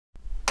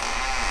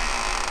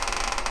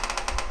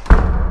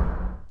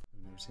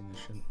seen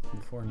this shit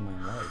before in my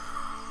life.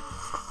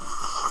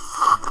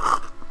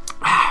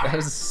 That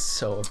is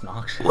so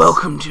obnoxious.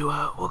 Welcome to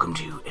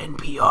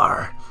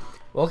NPR.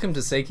 Welcome to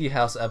Saeki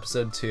House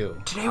Episode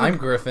 2. I'm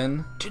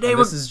Griffin, and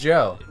this is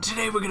Joe.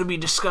 Today we're going to be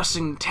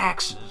discussing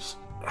taxes.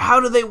 How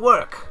do they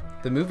work?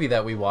 The movie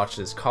that we watched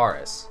is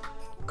Chorus.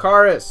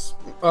 Chorus,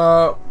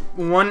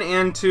 1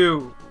 and 2,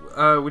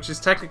 which is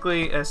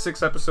technically a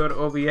 6-episode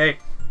OVA.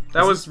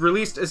 That was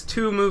released as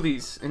 2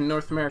 movies in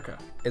North America.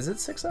 Is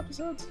it 6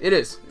 episodes? It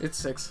is. It's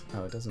 6.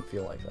 Oh, it doesn't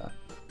feel like that.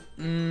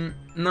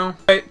 No.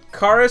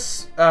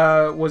 Chorus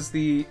was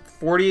the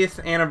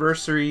 40th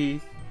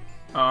anniversary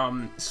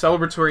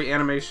celebratory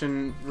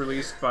animation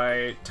released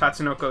by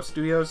Tatsunoko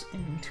Studios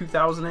in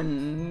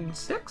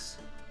 2006?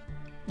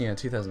 Yeah,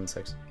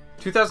 2006.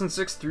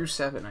 2006 through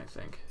 7, I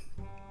think.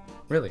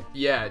 Really?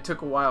 Yeah, it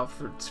took a while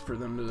for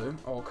them to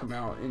all come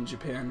out in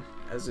Japan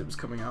as it was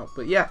coming out.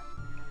 But yeah.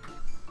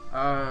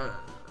 How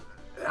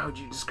would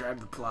you describe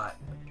the plot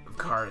of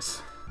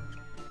Chorus?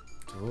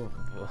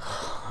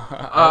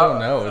 I don't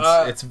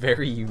know. It's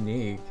very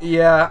unique.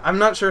 Yeah, I'm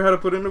not sure how to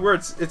put it into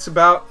words. It's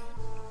about...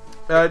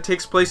 it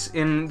takes place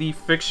in the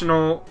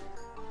fictional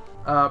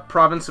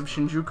province of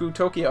Shinjuku,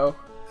 Tokyo.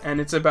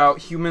 And it's about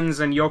humans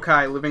and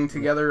yokai living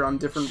together on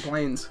different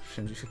planes.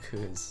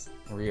 Shinjuku is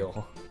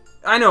real.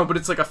 I know, but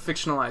it's like a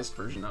fictionalized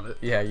version of it.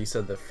 Yeah, you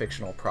said the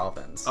fictional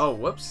province. Oh,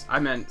 whoops. I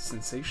meant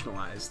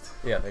sensationalized.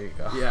 Yeah, there you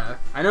go. Yeah,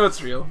 I know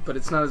it's real, but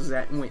it's not as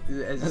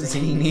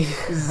zany.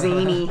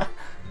 Zany.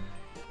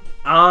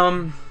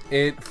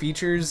 It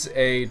features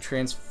a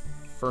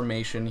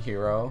transformation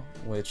hero,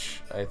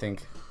 which I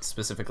think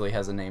specifically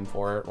has a name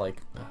for it,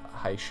 like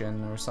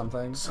Haishin or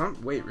something.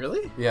 Wait,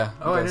 really? Yeah.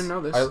 Oh, I didn't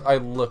know this. I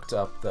looked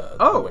up the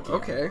wiki.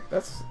 Okay.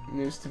 That's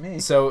news to me.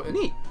 So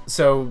neat.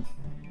 So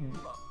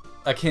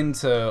akin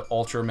to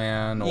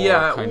Ultraman,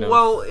 or kind of,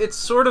 well, it's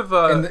sort of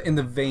in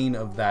the vein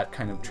of that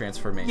kind of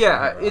transformation.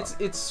 Yeah, hero.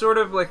 it's sort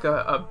of like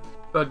a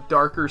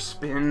darker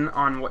spin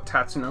on what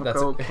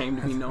Tatsunoko came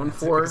to be known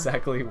for.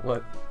 Exactly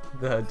what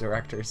the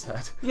director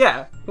said.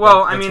 Yeah,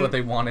 well, that's what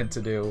they wanted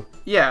to do.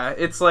 Yeah,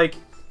 it's like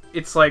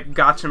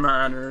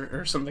Gatchaman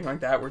or something like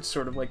that, where it's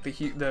sort of like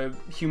the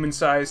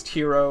human-sized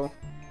hero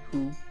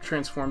who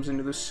transforms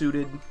into the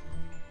suited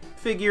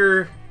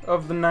figure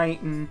of the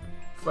night and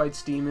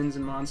fights demons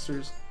and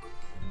monsters.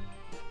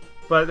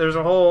 But there's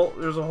a whole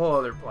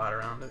other plot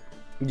around it.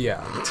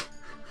 Yeah.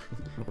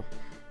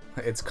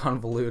 It's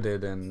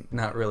convoluted and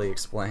not really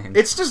explained.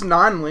 It's just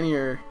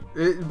non-linear,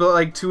 but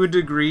like to a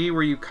degree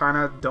where you kind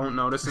of don't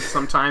notice it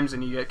sometimes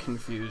and you get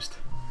confused.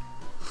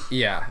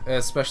 Yeah,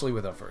 especially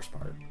with the first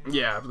part.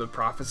 Yeah, the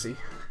prophecy.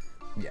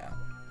 Yeah.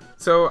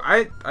 So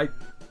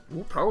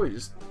we'll probably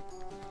just...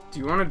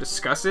 Do you want to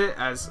discuss it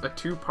as a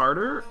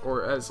 2-parter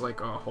or as like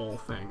a whole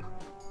thing?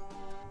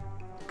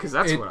 Because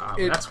that's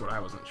what I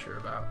wasn't sure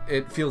about.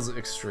 It feels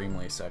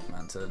extremely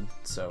segmented,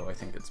 so I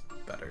think it's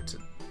better to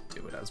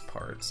do it as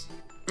parts.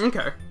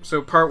 Okay, so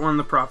part 1,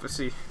 the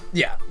prophecy.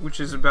 Yeah. Which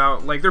is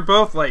about, like, they're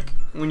both, like,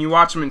 when you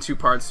watch them in 2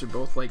 parts, they're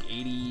both, like,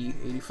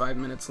 85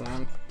 minutes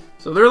long.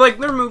 So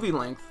they're movie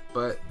length,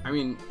 but, I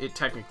mean, it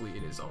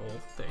is a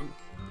whole thing.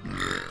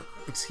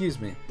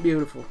 Excuse me.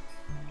 Beautiful.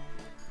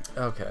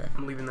 Okay.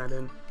 I'm leaving that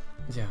in.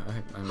 Yeah,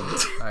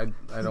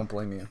 I don't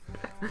blame you.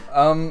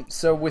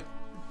 So with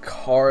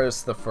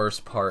Chorus, the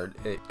first part,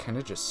 it kind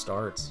of just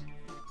starts.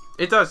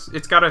 It does.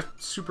 It's got a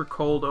super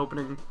cold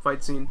opening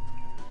fight scene,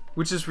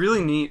 which is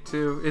really neat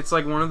too. It's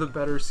like one of the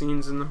better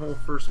scenes in the whole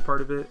first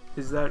part of it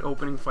is that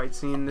opening fight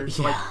scene. There's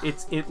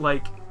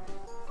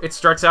it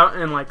starts out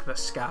in like the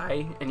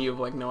sky and you have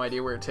like no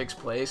idea where it takes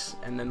place,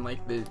 and then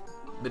like the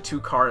 2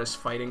 Chorus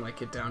fighting like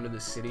get down to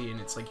the city, and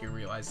it's like you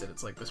realize that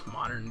it's like this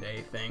modern day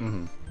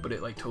thing, but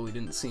it like totally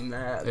didn't seem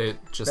that. It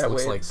just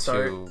looks like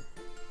 2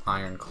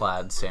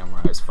 ironclad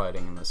samurais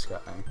fighting in the sky.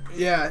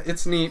 Yeah,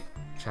 it's neat.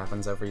 Which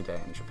happens every day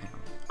in Japan.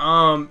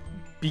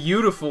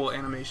 Beautiful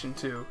animation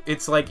too.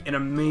 It's like an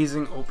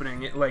amazing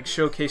opening. It like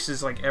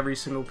showcases like every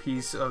single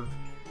piece of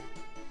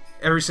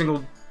every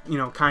single,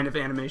 kind of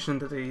animation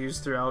that they use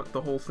throughout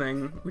the whole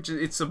thing, which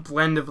it's a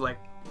blend of like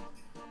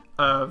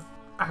how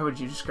would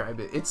you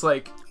describe it? It's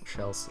like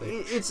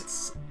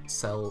it's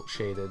cell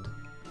shaded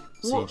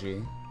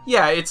CG.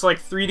 Yeah, it's like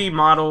 3D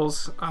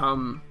models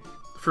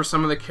for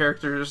some of the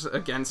characters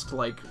against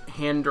like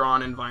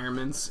hand-drawn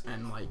environments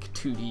and like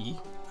 2D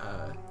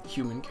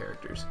human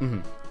characters.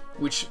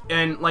 Which,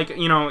 and like,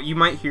 you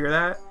might hear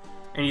that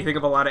and you think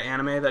of a lot of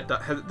anime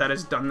that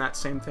has done that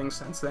same thing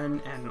since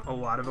then, and a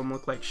lot of them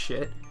look like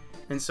shit,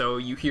 and so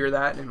you hear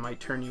that and it might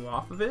turn you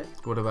off of it.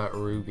 What about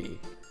Ruby?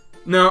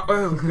 No.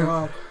 Oh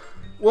god.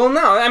 Well,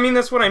 no, I mean,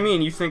 that's what I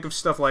mean. You think of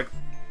stuff like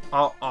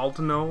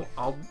Aldino.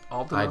 I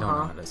don't know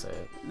how to say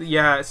it.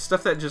 Yeah, it's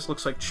stuff that just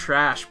looks like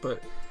trash,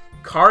 but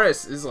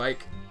Chorus is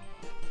like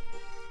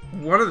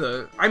one of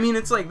the... I mean,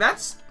 it's like,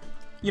 that's...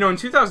 in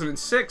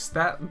 2006,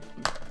 that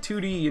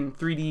 2D and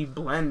 3D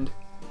blend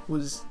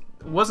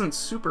wasn't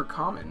super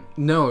common.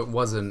 No, it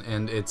wasn't,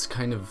 and it's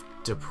kind of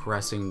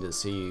depressing to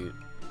see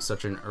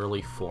such an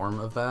early form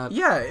of that.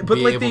 Yeah, but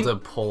be like able to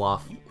pull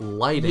off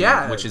lighting,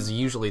 Yeah. which is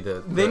usually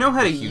they know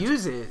how the to huge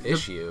use it.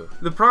 issue.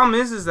 The problem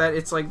is that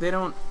it's like they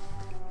don't.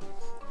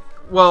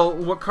 Well,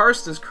 what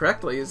Cars does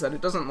correctly is that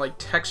it doesn't like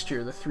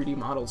texture the 3D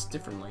models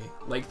differently.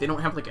 Like they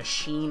don't have like a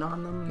sheen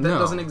on them that No.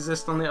 doesn't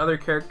exist on the other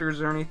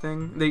characters or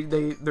anything.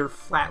 They're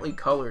flatly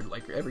colored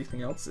like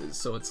everything else is.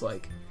 So it's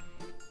like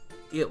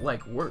it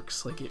like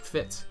works, like it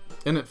fits.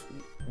 And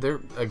they're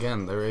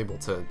able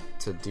to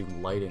do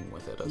lighting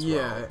with it as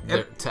Yeah, well.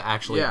 and- To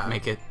actually yeah.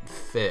 make it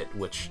fit,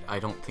 which I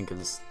don't think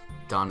is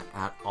done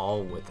at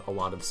all with a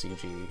lot of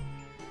CG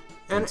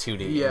and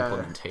 2D yeah.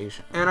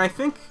 implementation. And I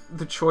think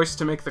the choice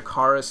to make the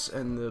Chorus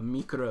and the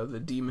Mikura, the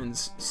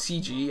demons,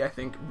 CG, I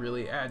think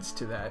really adds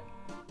to that.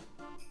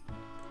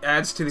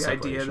 Adds to the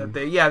idea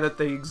that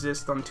they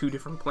exist on two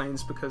different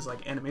planes because,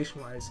 like,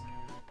 animation-wise,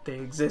 they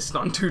exist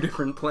on two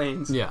different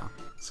planes. Yeah.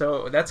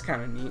 So that's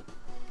kind of neat.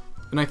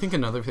 And I think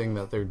another thing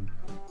that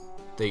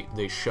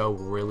they show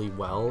really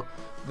well,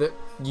 that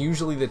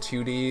usually the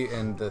 2D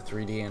and the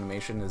 3D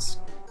animation is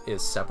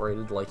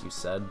separated, like you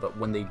said, but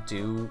when they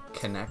do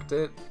connect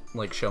it,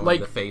 like showing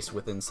Like- the face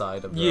with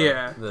inside of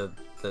the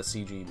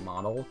CG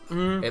model,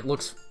 it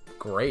looks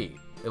great.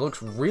 It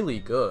looks really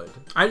good.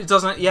 It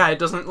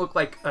doesn't look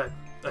like a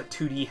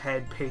 2D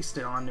head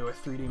pasted onto a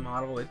 3D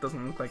model. It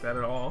doesn't look like that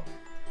at all.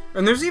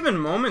 And there's even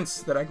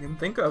moments that I can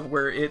think of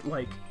where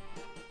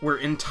where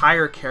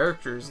entire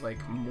characters like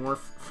morph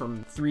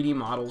from 3D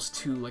models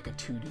to like a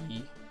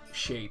 2D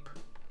shape,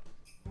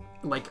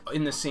 like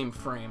in the same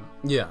frame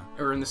Yeah.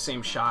 or in the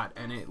same shot,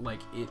 and it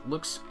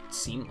looks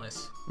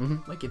seamless.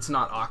 Like it's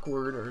not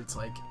awkward, or it's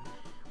like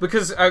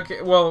because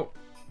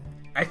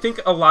I think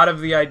a lot of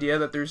the idea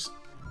that there's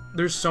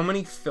so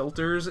many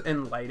filters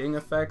and lighting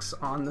effects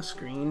on the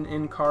screen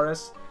in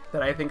Chorus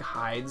that I think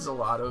hides a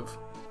lot of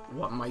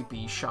what might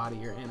be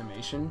shoddier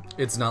animation.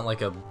 It's not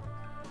like a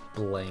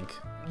blank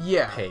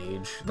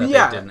page that they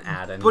didn't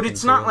add anything but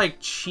it's not to. like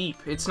cheap.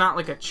 It's not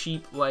like a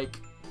cheap, like,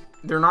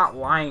 they're not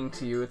lying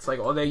to you. It's like,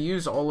 oh, they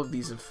use all of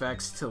these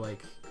effects to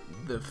like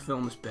the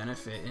film's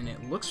benefit, and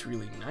it looks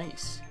really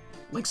nice.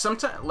 Like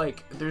sometimes,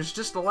 like there's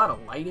just a lot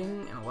of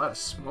lighting and a lot of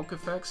smoke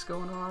effects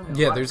going on. And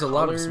There's a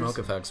lot of smoke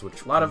effects,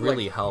 which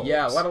really helps.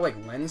 Yeah, a lot of like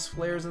lens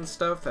flares and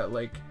stuff that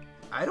like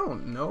I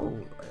don't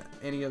know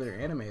any other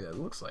anime that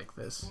looks like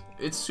this.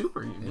 It's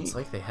super unique. It's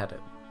like they had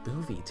a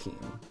movie team.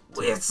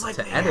 It's like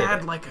to they edit had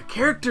it. like a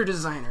character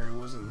designer who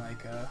wasn't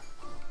like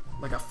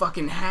a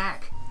fucking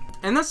hack.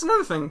 And that's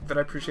another thing that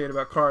I appreciate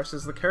about Cars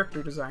is the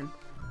character design.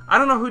 I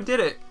don't know who did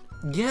it.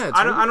 Yeah,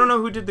 I don't know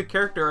who did the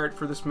character art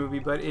for this movie,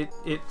 but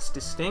it's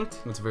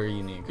distinct. It's very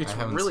unique. It's I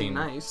haven't really seen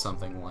nice.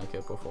 something like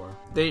it before.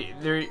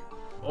 They're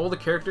all the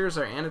characters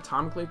are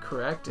anatomically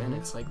correct, and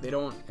it's like they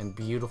don't. And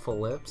beautiful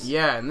lips.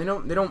 Yeah, and they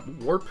don't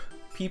warp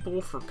people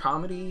for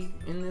comedy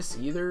in this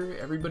either.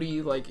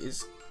 Everybody like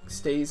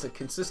stays a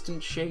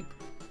consistent shape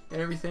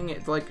and everything.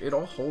 It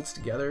all holds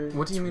together.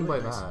 What do you It's mean really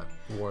by nice. that?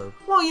 Warp.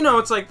 Well,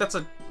 it's like that's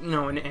an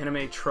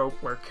anime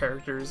trope where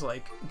characters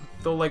like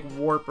they'll like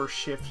warp or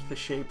shift the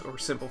shape or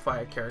simplify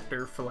a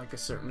character for like a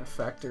certain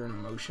effect or an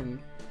emotion.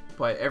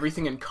 But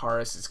everything in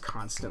Chorus is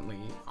constantly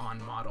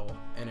on model,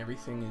 and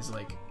everything is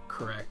like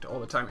correct all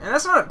the time. And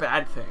that's not a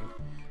bad thing.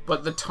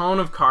 But the tone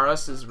of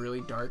Chorus is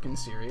really dark and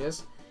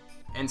serious.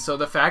 And so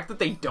the fact that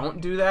they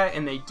don't do that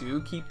and they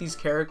do keep these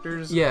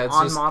characters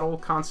on just- model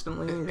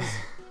constantly is...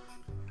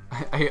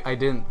 I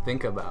didn't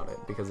think about it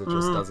because it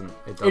just doesn't.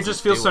 It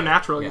just feels do so it.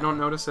 natural. Yeah. You don't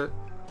notice it.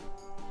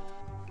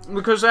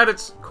 Because at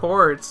its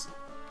core,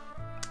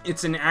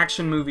 it's an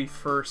action movie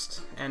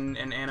first and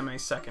an anime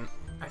second,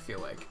 I feel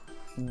like.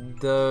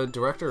 The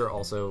director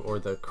also, or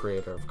the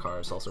creator of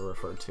Cars, also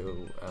referred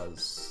to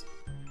as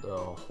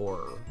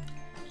horror.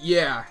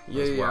 Yeah.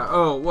 well.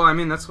 Oh, well, I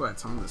mean, that's why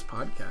it's on this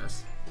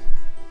podcast.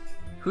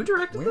 Who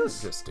directed We're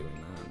this? just doing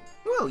that.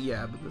 Well,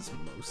 yeah, but that's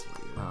mostly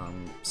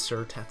it.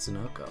 Sir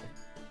Tatsunoko.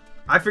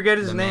 I forget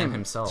his the name. man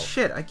himself.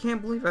 Shit, I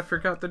can't believe I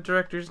forgot the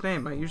director's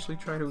name. I usually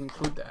try to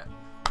include that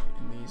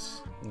in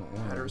these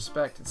out of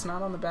respect. It's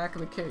not on the back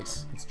of the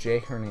case. It's Jay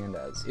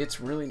Hernandez. It's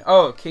really...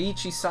 Oh,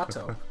 Keiichi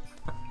Sato.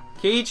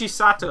 Keiichi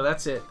Sato,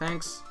 that's it.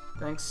 Thanks,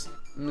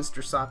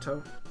 Mr.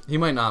 Sato. He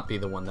might not be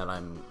the one that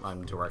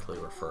I'm directly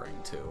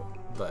referring to,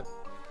 but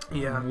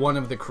Yeah. one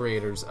of the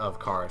creators of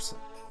Cars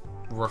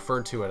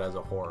referred to it as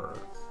a horror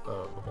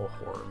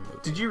movie.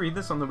 Did you read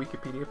this on the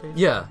Wikipedia page?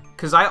 Yeah.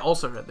 Because I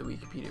also read the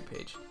Wikipedia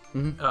page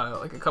Mm-hmm.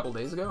 like a couple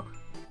days ago,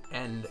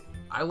 and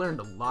I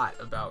learned a lot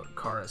about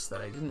Chorus that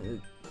I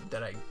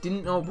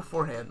didn't know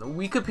beforehand. The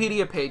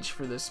Wikipedia page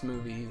for this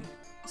movie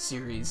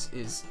series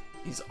is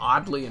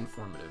oddly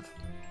informative.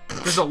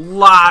 There's a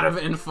lot of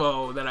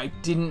info that I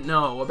didn't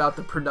know about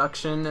the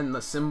production and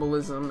the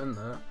symbolism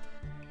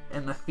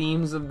and the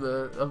themes of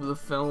the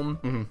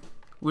film,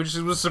 which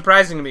was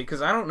surprising to me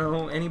because I don't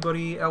know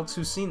anybody else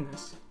who's seen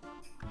this.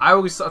 I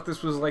always thought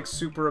this was like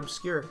super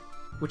obscure.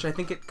 which I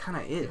think it kind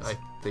of is. I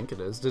think it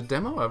is. Did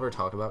Demo ever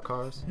talk about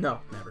cars? No,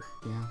 never.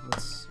 Yeah,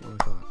 that's what we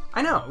thought.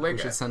 I know. We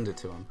should send it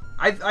to him.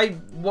 I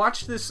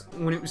watched this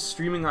when it was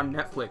streaming on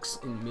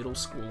Netflix in middle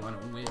school on a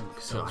whim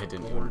because I was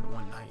bored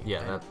one night.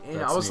 Yeah, and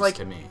that's I was news like,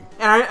 to me.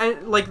 And I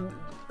like,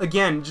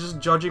 again, just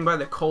judging by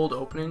the cold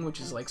opening, which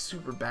is like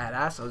super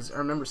badass. I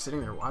remember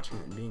sitting there watching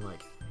it and being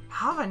like,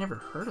 how have I never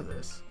heard of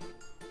this?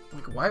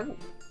 Like,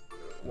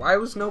 why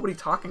was nobody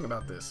talking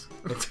about this?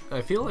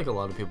 I feel like a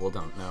lot of people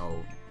don't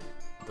know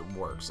the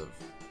works of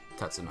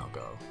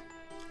Tatsunoko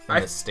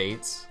in the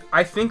States.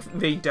 I think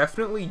they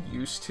definitely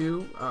used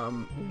to,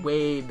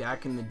 way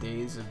back in the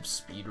days of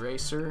Speed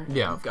Racer,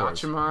 yeah, of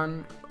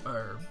Gatchaman,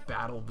 or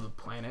Battle of the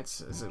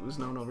Planets, as it was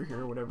known over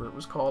here, or whatever it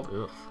was called.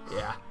 Ugh.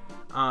 Yeah.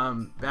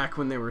 Back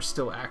when they were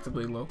still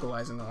actively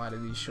localizing a lot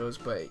of these shows,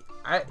 but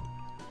I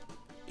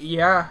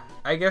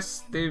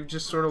guess they've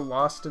just sort of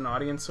lost an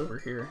audience over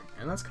here,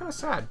 and that's kind of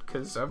sad,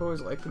 because I've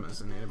always liked them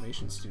as an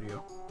animation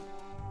studio.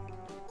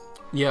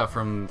 Yeah,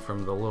 from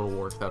the little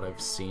work that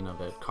I've seen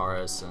of it,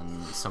 Chorus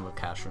and some of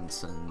Casshern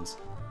Sins.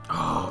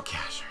 Oh,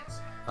 Casshern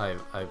Sins.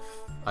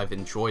 I've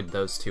enjoyed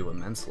those two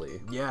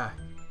immensely. Yeah.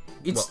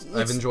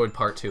 I've enjoyed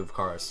part 2 of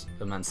Chorus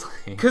immensely.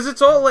 Because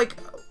it's all like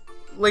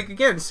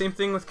again, same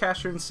thing with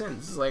Casshern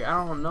Sins. It's like, I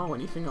don't know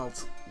anything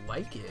else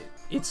like it.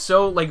 It's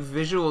so, like,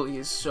 visually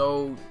is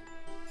so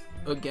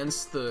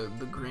against the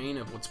grain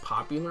of what's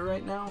popular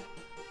right now.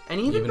 And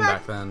even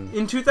back then,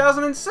 in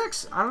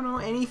 2006, I don't know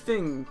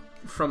anything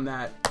from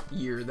that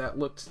year that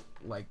looked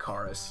like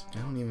Chorus. I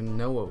don't even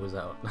know what was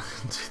out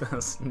in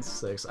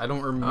 2006. I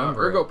don't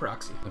remember. Ergo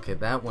Proxy. Okay,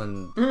 that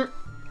one.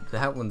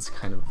 That one's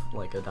kind of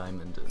like a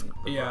diamond in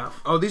the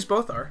rough. Oh, these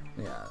both are.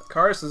 Yeah.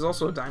 Chorus is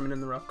also a diamond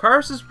in the rough.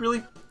 Chorus is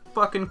really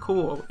fucking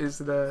cool. Is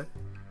the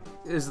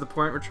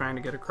point we're trying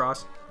to get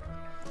across?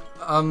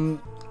 In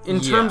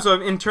terms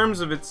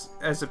of its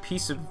as a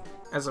piece of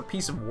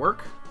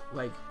work,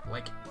 like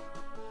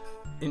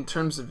in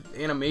terms of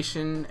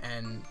animation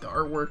and the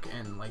artwork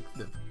and like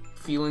the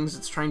feelings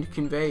it's trying to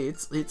convey,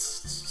 it's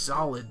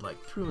solid, like,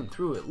 through and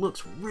through. It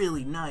looks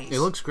really nice. It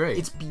looks great.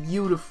 It's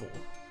beautiful.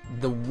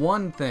 The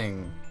one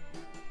thing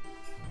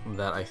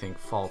that I think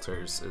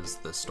falters is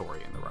the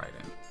story and the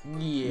writing.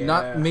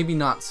 Yeah. Maybe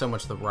not so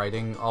much the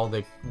writing. All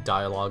the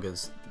dialogue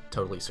is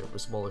totally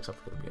serviceable except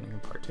for the beginning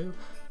of part 2,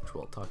 which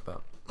we'll talk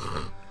about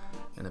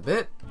in a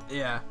bit.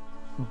 Yeah.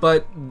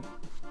 But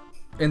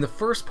in the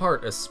first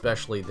part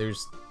especially,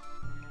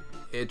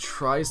 it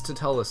tries to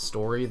tell a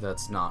story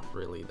that's not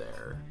really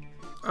there.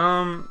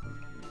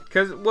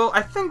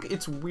 I think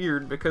it's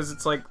weird because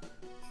it's like,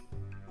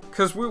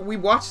 because we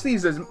watch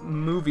these as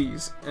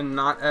movies and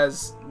not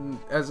as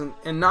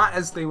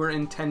they were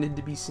intended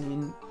to be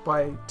seen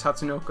by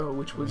Tatsunoko,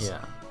 which was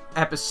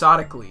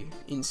episodically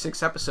in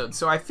 6 episodes.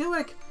 So I feel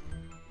like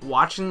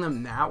watching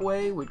them that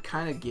way would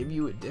kind of give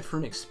you a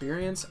different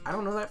experience. I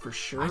don't know that for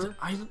sure.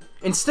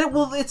 Instead,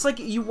 it's like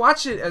you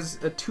watch it as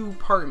a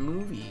 2-part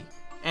movie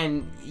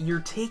and you're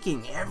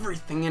taking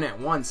everything in at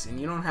once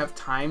and you don't have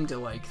time to,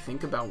 like,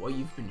 think about what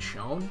you've been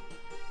shown.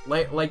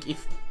 Like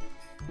if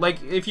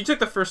you took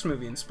the first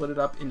movie and split it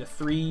up into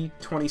 3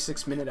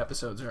 26-minute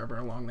episodes, or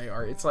however long they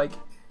are, it's like,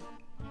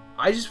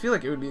 I just feel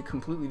like it would be a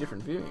completely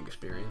different viewing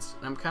experience.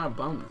 And I'm kind of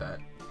bummed that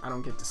I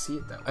don't get to see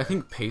it that way. I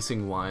think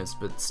pacing-wise,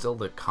 but still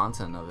the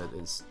content of it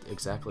is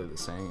exactly the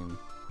same.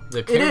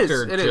 The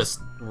character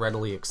just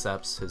readily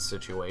accepts his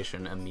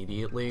situation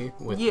immediately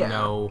with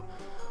no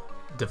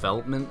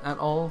development at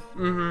all.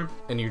 Mm-hmm.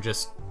 And you're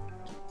just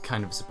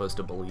kind of supposed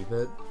to believe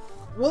it.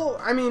 Well,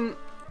 I mean,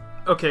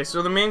 okay,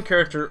 so the main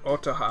character,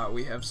 Otaha,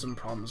 we have some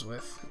problems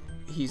with.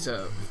 He's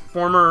a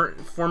former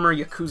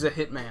Yakuza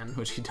hitman.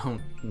 Which you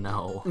don't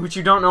know. Which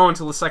you don't know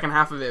until the second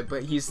half of it,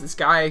 but he's this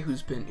guy who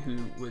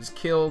was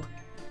killed,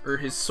 or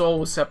his soul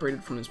was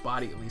separated from his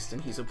body at least,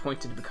 and he's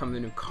appointed to become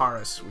the new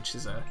Karas, which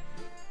is a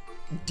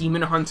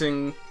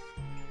demon-hunting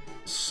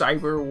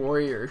cyber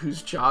warrior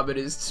whose job it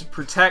is to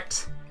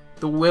protect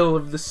the will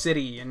of the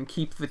city and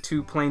keep the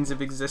 2 planes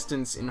of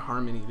existence in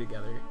harmony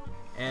together.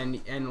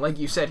 And like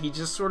you said, he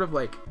just sort of,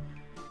 like,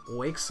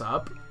 wakes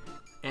up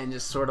and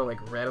just sort of, like,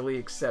 readily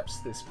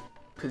accepts this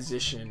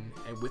position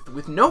and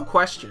with no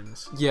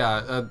questions.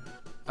 Yeah,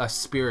 a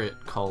spirit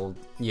called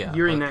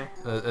Yurine.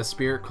 A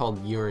spirit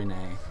called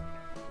Yurine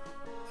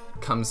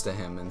comes to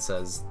him and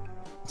says,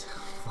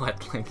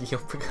 "What? Like,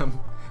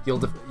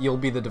 you'll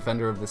be the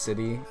defender of the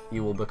city.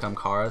 You will become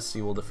Karas.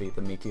 You will defeat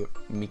the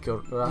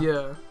Mikura."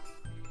 Yeah.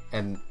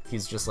 And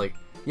he's just like,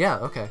 "Yeah,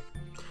 okay."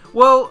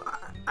 Well,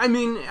 I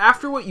mean,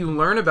 after what you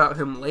learn about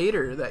him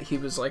later, that he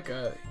was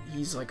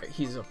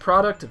he's a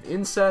product of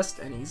incest,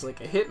 and he's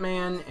like a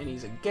hitman, and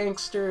he's a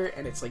gangster,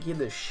 and it's like he had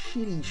this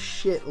shitty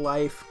shit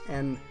life,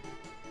 and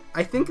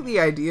I think the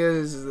idea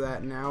is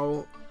that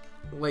now,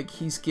 like,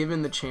 he's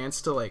given the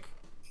chance to, like,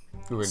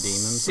 redeem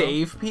himself,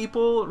 save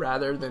people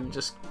rather than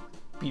just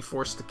be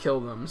forced to kill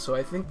them. So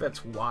I think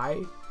that's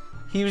why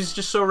he was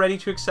just so ready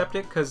to accept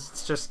it, because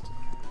it's just,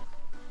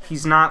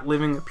 he's not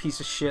living a piece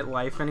of shit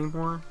life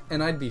anymore.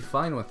 And I'd be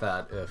fine with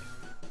that if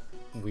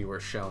we were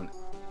shown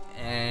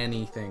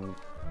anything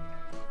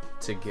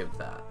to give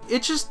that.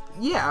 It just,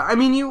 yeah, I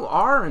mean, you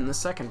are in the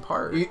second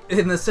part.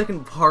 In the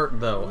second part,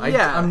 though,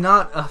 Yeah. I'm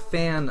not a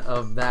fan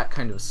of that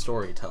kind of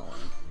storytelling.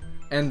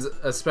 And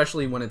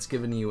especially when it's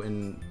given you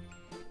in...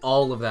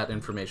 All of that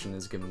information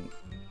is given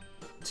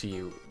to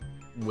you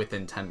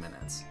within 10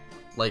 minutes.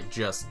 Like,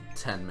 just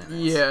 10 minutes.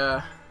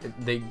 Yeah.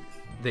 They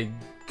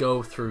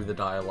go through the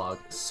dialogue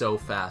so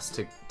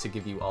fast to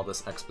give you all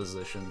this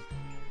exposition.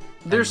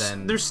 There's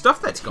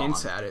stuff that gone.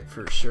 hints at it,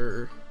 for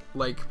sure.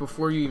 Like,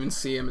 before you even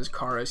see him as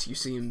Karas, you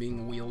see him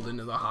being wheeled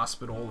into the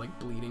hospital, like,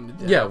 bleeding to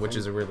death. Yeah, which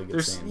is a really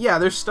good scene. Yeah,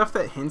 there's stuff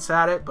that hints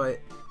at it, but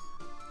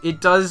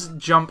it does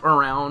jump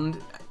around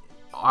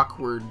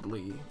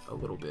awkwardly a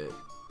little bit.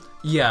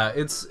 Yeah,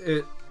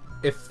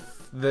 if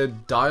the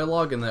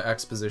dialogue and the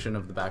exposition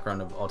of the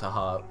background of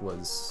Otaha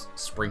was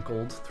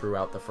sprinkled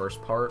throughout the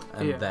first part,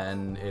 and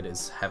then it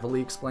is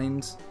heavily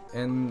explained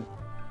in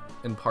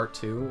part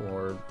 2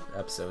 or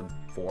episode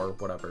 4,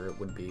 whatever it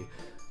would be,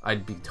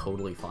 I'd be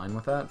totally fine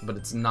with that, but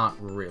it's not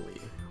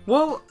really.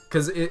 Well,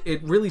 because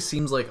it really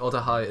seems like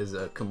Otaha is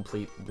a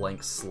complete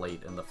blank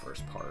slate in the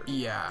first part.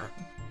 Yeah,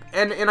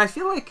 and I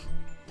feel like,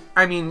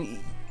 I mean,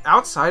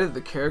 outside of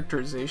the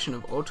characterization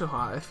of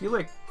Otaha, I feel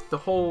like the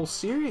whole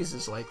series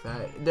is like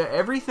that.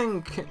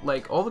 Everything,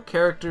 like, all the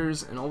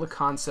characters and all the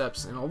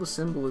concepts and all the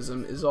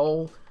symbolism is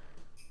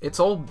it's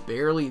all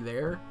barely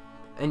there,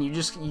 and you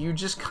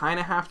just kind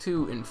of have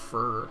to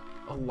infer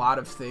a lot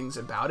of things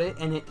about it,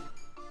 and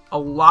a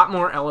lot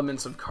more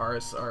elements of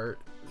Karas are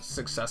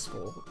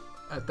successful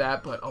at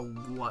that, but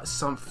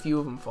some few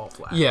of them fall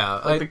flat. Yeah,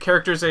 like the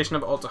characterization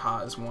of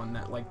Otaha is one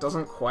that, like,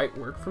 doesn't quite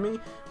work for me,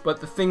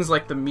 but the things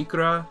like the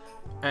Mikura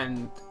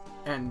and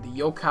the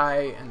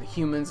yokai and the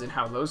humans and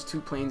how those two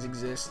planes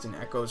exist and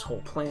Echo's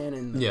whole plan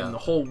and the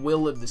whole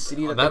will of the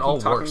city that they keep all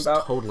talking works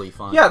about. Totally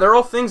fine. Yeah, they're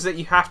all things that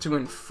you have to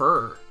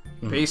infer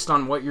based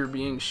on what you're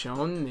being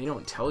shown. They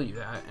don't tell you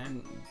that,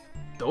 and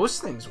those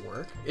things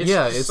work.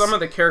 It's some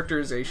of the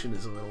characterization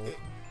is a little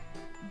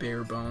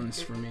bare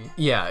bones for me.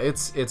 Yeah,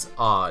 it's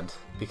odd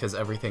because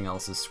everything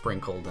else is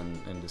sprinkled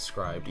and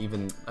described.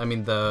 Even, I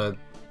mean, the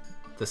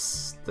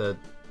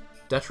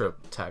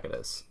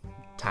detrotagonist.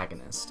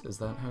 Is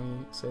that how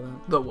you say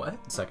that? The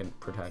what? Second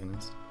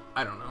protagonist.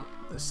 I don't know.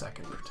 The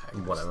second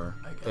protagonist. Whatever.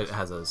 I guess. It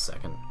has a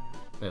second.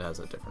 It has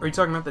a different. Are you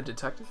talking about the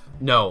detective?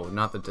 No,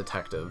 not the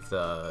detective.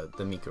 The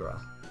Mikura.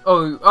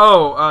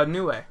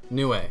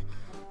 Nue.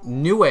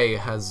 Nue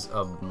has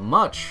a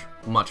much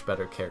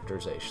better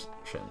characterization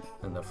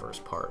in the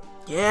first part.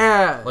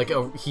 Yeah. Like,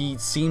 he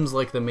seems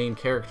like the main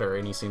character,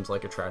 and he seems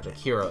like a tragic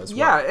hero as well.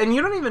 Yeah, and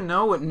you don't even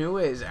know what Nue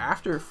is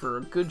after for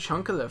a good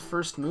chunk of the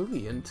first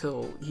movie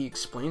until he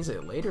explains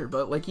it later.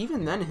 But, like,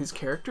 even then, his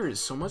character is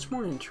so much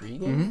more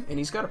intriguing, and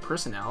he's got a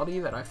personality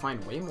that I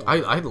find way more...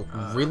 I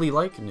really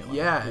like Nue.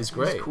 Yeah, he's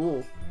great. He's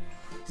cool.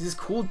 He's this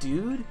cool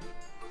dude.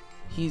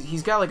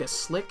 He's got, like, a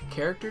slick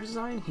character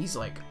design. He's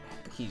like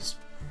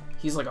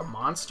a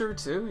monster,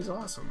 too. He's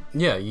awesome.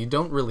 Yeah, you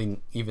don't really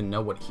even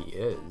know what he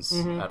is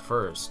at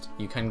first.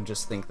 You kind of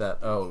just think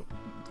that, oh,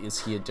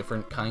 is he a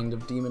different kind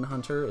of demon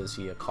hunter? Is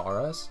he a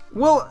Karas?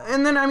 Well,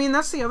 and then, I mean,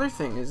 that's the other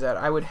thing, is that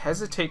I would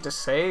hesitate to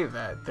say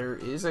that there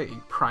is a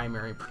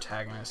primary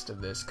protagonist of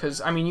this. Because,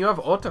 I mean, you have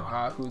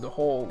Otaha, who the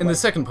whole... In the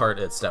second part,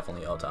 it's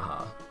definitely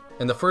Otaha.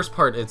 In the first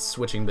part, it's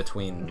switching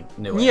between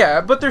Nue. Yeah,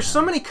 but there's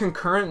so many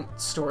concurrent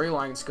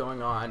storylines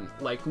going on,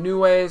 like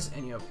Nue's,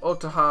 and you have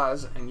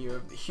Otahas, and you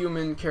have the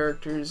human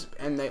characters,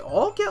 and they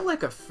all get,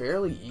 like, a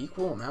fairly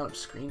equal amount of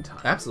screen time.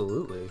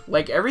 Absolutely.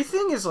 Like,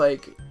 everything is,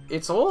 like,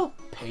 it's all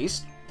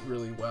paced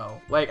really well.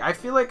 Like, I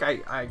feel like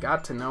I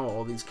got to know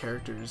all these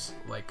characters,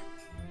 like,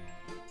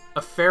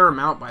 a fair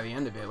amount by the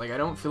end of it. Like, I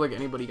don't feel like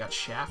anybody got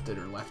shafted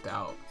or left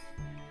out.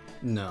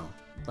 No.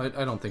 I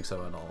don't think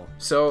so at all.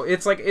 So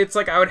it's like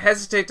I would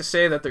hesitate to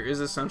say that there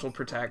is a central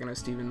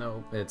protagonist, even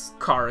though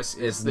Karas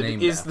is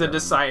the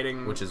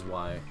deciding, which is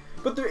why.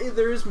 But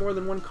there is more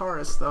than one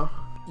Karas, though.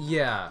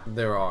 Yeah,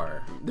 there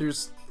are.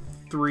 There's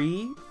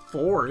 3,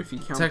 4 if you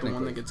count the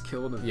one that gets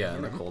killed.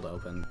 In the cold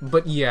open.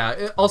 But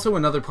yeah, also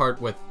another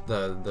part with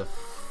the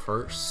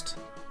first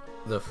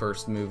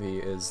movie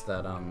is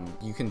that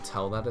you can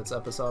tell that it's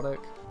episodic.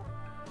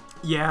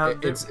 Yeah,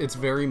 it's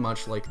very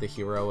much like the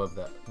hero of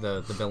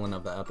the villain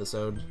of the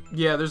episode.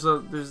 Yeah,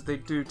 they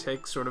do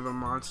take sort of a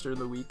monster of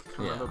the week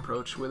kind of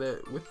approach with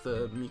it, with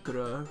the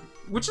Mikura,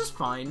 which is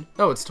fine.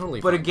 Oh, it's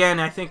totally fine. But again,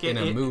 I think in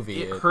a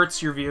movie, it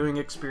hurts your viewing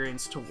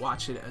experience to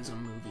watch it as a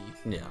movie.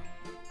 Yeah.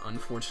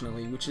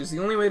 Unfortunately, which is the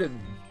only way to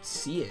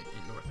see it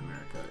in North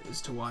America, is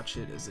to watch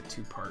it as a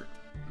 2-part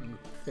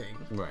thing.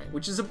 Right.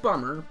 Which is a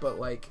bummer, but,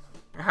 like,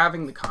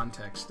 having the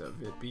context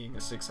of it being a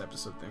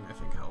 6-episode thing, I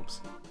think helps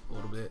a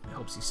little bit. It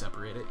helps you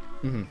separate it.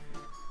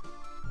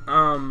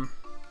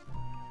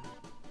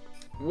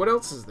 What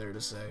else is there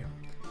to say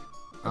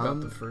about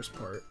the first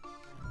part?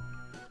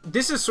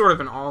 This is sort of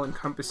an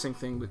all-encompassing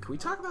thing, but can we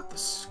talk about the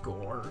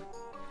score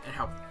and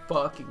how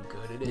fucking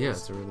good it is? Yeah,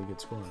 it's a really good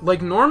score.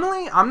 Like,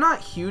 normally, I'm not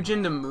huge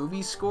into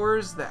movie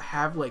scores that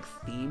have, like,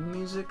 theme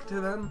music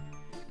to them.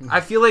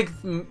 I feel like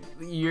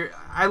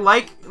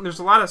there's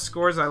a lot of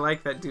scores I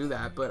like that do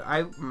that, but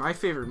my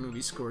favorite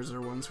movie scores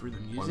are ones where the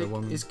music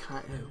is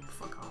kind of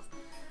fuck off.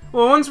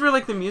 Well, ones where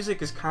like the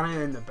music is kind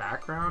of in the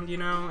background, you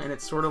know, and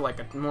it's sort of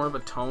like more of a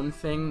tone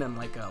thing than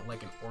like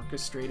an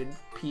orchestrated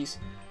piece.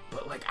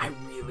 But like I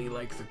really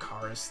like the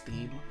chorus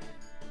theme.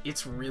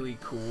 It's really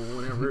cool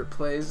whenever it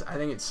plays. I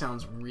think it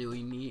sounds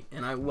really neat,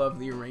 and I love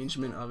the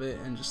arrangement of it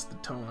and just the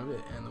tone of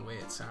it and the way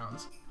it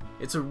sounds.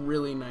 It's a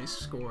really nice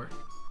score.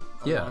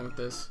 Along with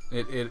this,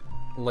 it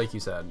like you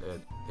said,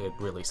 it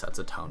really sets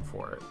a tone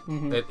for it.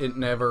 Mm-hmm.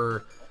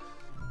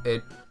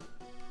 It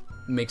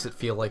makes it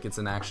feel like it's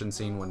an action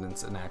scene when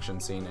it's an action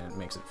scene, and it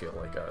makes it feel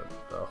like a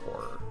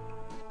horror.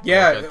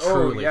 Yeah, like a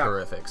truly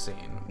horrific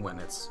scene when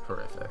it's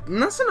horrific.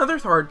 And that's another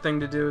hard thing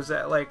to do, is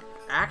that like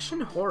action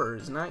horror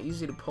is not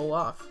easy to pull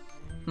off.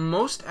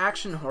 Most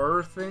action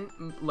horror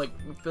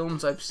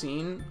films I've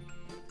seen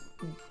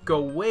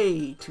go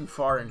way too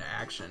far into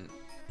action.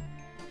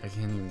 I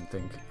can't even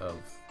think of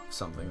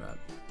something that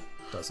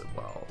does it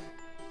well.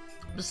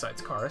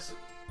 Besides Chorus.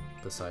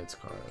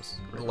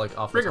 Like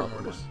off the Rigor top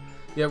of Mortis. my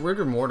head. Yeah,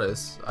 Rigor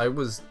Mortis. I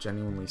was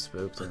genuinely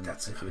spooked. But and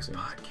that's another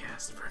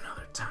podcast for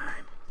another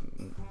time.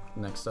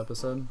 Next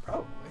episode?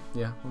 Probably.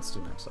 Yeah, let's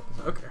do next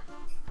episode. Okay.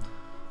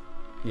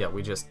 Yeah,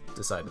 we just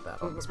decided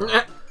that on the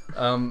spot.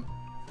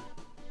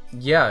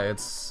 Yeah,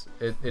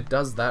 it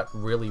does that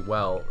really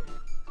well,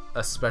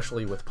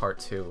 especially with part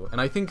 2.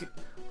 And I think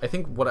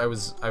what I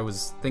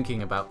was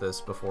thinking about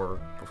this before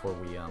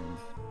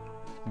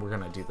we're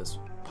gonna do this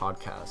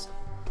podcast.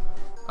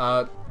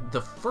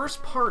 The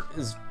first part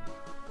is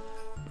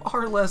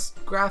far less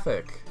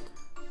graphic.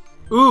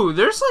 Ooh,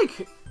 there's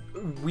like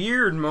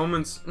weird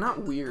moments,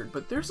 not weird,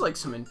 but there's like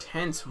some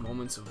intense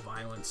moments of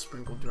violence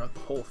sprinkled throughout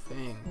the whole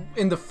thing.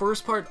 In the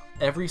first part,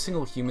 every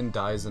single human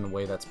dies in a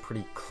way that's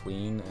pretty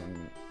clean,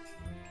 and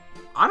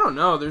I don't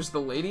know, there's the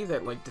lady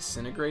that like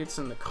disintegrates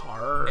in the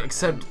car.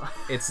 Except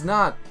it's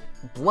not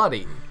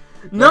bloody.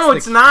 No,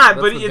 it's not,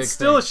 but it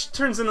still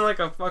turns into like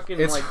a fucking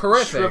it's like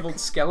horrific.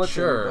 shriveled skeleton.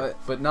 Sure,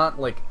 but not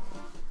like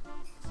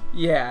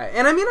yeah,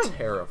 and I mean,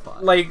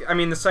 terrifying. Like, I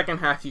mean, the second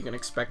half you can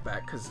expect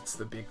that because it's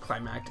the big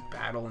climactic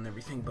battle and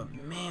everything. But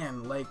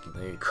man, like,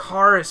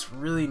 Chorus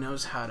really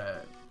knows how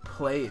to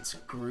play its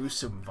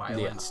gruesome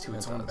violence to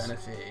its own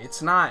benefit.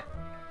 It's not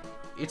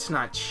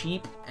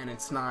cheap, and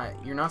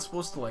you're not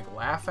supposed to like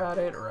laugh at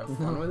it or have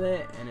fun with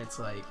it. And it's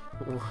like,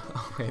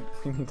 wait,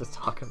 we need to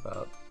talk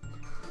about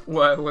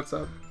what? What's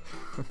up?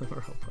 the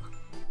robot.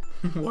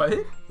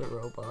 What? The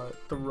robot.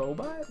 The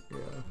robot? Yeah.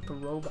 The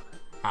robot.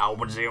 Oh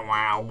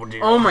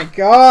my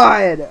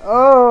god!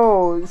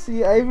 Oh,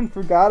 see, I even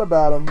forgot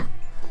about him.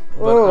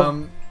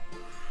 But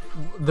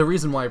the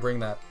reason why I bring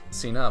that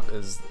scene up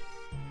is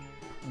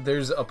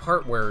there's a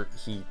part where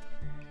he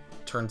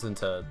turns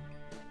into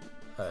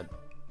a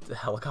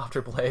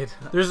helicopter blade.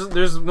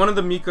 There's one of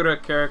the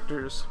Mikura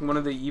characters, one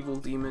of the evil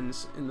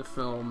demons in the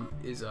film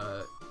is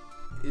a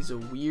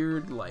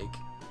weird, like,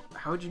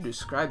 how would you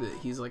describe it?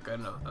 He's like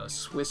a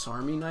Swiss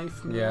Army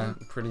knife man. Yeah,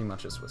 pretty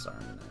much a Swiss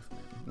Army knife man.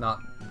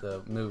 Not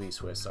the movie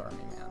Swiss Army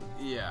Man.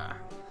 Yeah.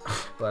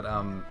 But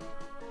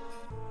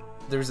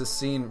there's a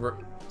scene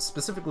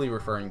specifically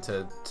referring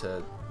to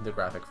the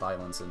graphic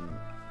violence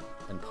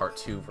in part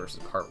 2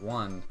 versus part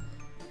 1.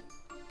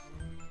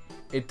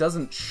 It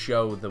doesn't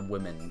show the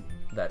women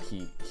that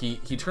he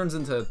turns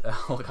into a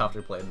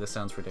helicopter blade. This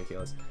sounds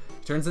ridiculous.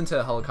 He turns into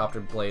a helicopter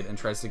blade and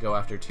tries to go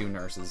after 2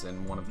 nurses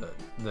in one of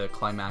the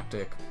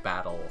climactic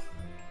battle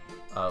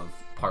of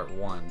part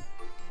 1,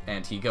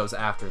 and he goes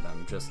after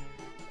them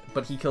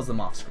but he kills them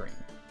off screen.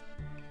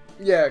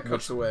 Yeah, it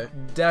cuts away.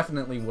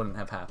 Definitely wouldn't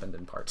have happened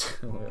in part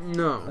 2 if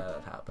that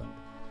had happened.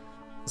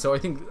 So I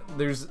think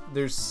there's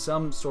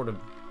some sort of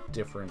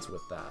difference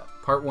with that.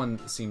 Part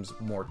 1 seems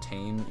more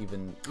tame,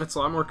 even. It's a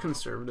lot more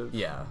conservative.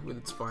 Yeah, with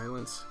its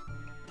violence,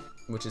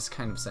 which is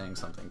kind of saying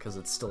something because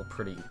it's still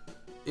pretty.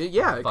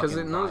 Yeah, because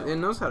it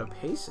knows how to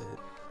pace it.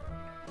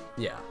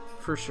 Yeah,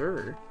 for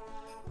sure.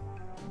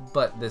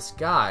 But this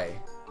guy,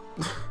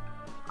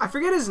 I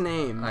forget his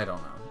name. I don't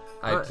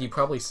know. He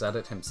probably said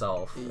it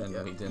himself, and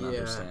we didn't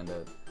understand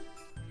it.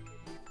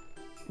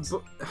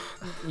 But,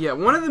 yeah,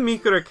 one of the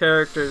Mikura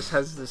characters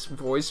has this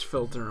voice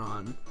filter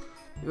on.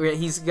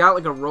 He's got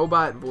like a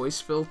robot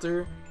voice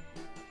filter,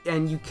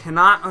 and you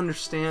cannot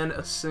understand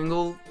a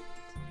single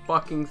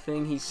fucking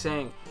thing he's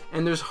saying.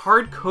 And there's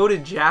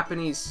hard-coded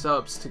Japanese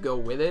subs to go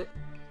with it,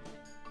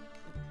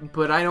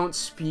 but I don't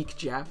speak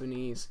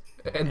Japanese.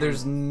 And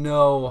there's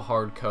no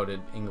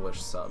hard-coded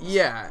English subs.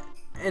 Yeah,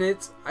 and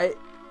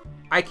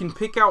I can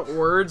pick out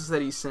words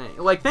that he's saying.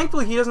 Like,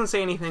 thankfully, he doesn't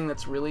say anything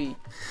that's really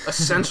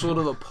essential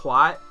to the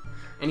plot,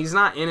 and he's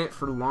not in it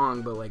for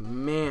long, but, like,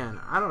 man,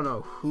 I don't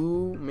know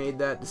who made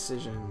that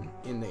decision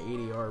in the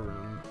ADR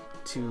room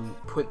to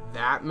put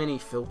that many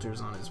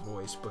filters on his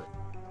voice, but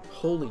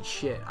Holy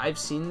shit. I've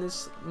seen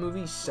this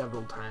movie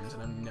several times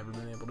and I've never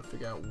been able to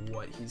figure out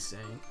what he's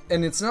saying.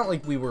 And it's not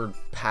like we were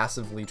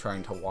passively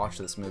trying to watch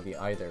this movie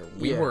either.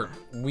 We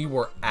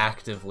were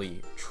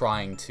actively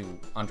trying to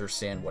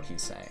understand what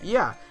he's saying.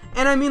 Yeah.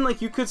 And I mean,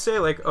 like, you could say,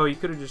 like, oh, you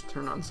could have just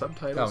turned on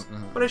subtitles.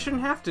 But I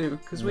shouldn't have to,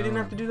 because we didn't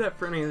have to do that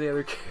for any of the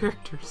other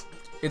characters.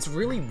 It's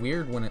really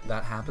weird when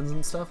that happens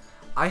and stuff.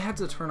 I had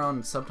to turn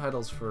on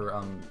subtitles for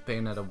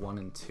Bayonetta 1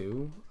 and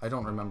 2. I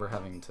don't remember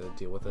having to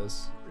deal with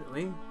this.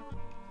 Really?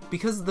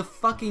 Because the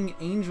fucking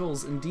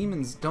angels and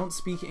demons don't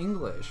speak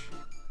English.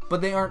 But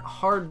they aren't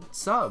hard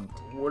subbed.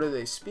 What do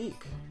they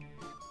speak?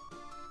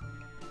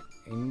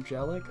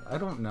 Angelic? I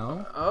don't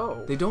know.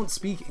 Oh. They don't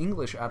speak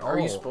English at all. Are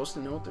you supposed to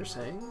know what they're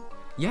saying?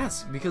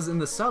 Yes, because in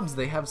the subs,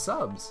 they have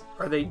subs.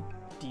 Are they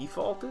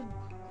defaulted?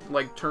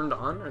 Like, turned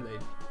on? Are they...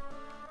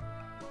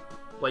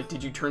 Like,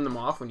 did you turn them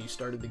off when you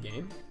started the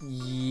game?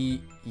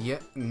 Yeah,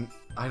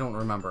 I don't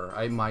remember.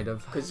 I might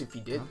have. Because if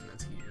you did, then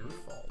that's your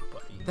fault,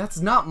 buddy. That's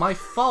not my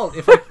fault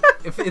if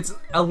if it's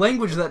a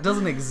language that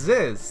doesn't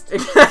exist.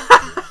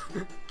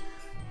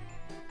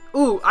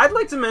 Ooh, I'd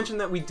like to mention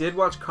that we did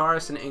watch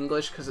Chorus in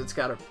English because it's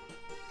got a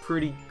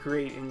pretty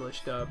great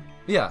English dub.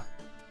 Yeah.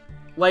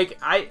 Like,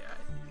 I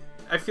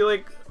feel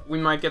like we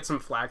might get some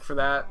flack for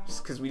that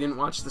just because we didn't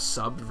watch the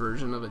subbed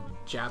version of a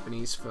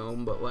Japanese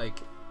film, but like...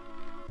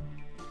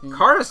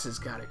 Chorus has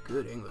got a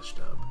good English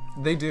dub.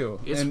 They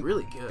do. It's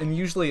really good. And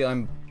usually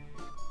I'm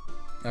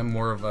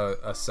more of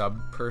a sub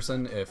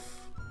person if...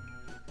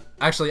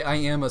 Actually, I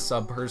am a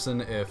sub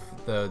person if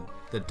the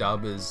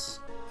dub is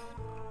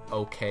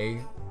okay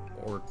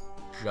or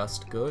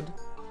just good.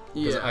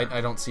 Yeah.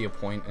 I don't see a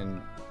point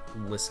in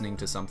listening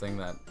to something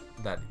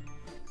that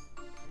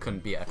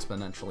couldn't be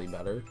exponentially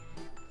better.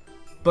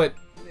 But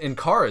in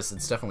Chorus,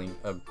 it's definitely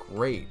a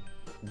great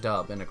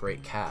dub and a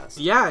great cast.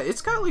 Yeah, it's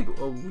got like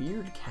a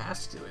weird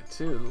cast to it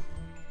too.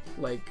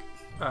 Like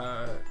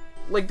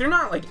they're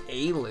not like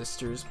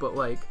A-listers, but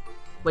like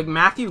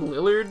Matthew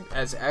Lillard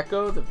as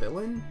Echo, the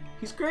villain,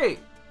 he's great.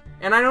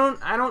 And I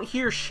don't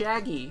hear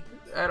Shaggy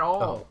at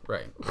all. Oh,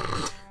 right.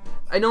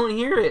 I don't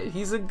hear it.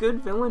 He's a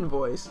good villain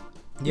voice.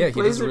 Yeah, he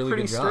plays does a it really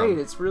pretty good job. straight.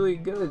 It's really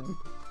good.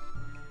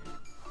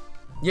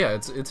 Yeah,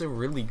 it's a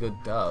really good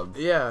dub.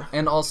 Yeah.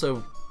 And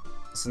also,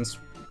 since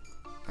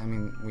I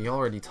mean, we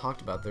already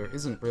talked about there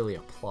isn't really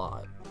a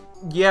plot.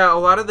 Yeah, a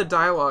lot of the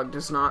dialogue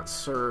does not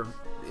serve.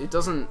 It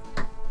doesn't...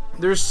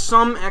 There's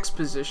some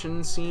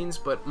exposition scenes,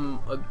 but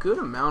a good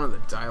amount of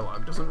the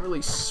dialogue doesn't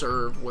really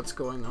serve what's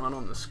going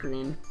on the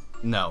screen.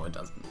 No, it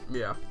doesn't.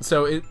 Yeah.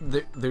 So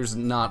there's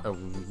not a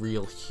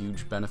real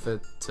huge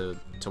benefit to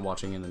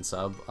watching it in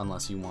sub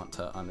unless you want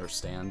to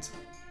understand.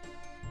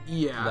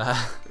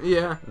 Yeah.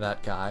 Yeah.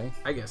 That guy.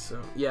 I guess so.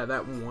 Yeah,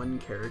 that one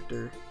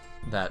character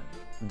that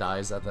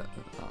dies at the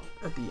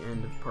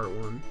end of part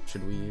 1.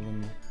 Should we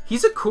even?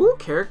 He's a cool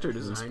character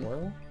Did design. we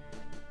spoil?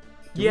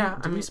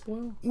 Did we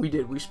spoil? We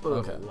did. We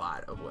spoiled Okay. a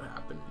lot of what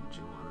happened in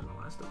G1 in the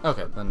last episode.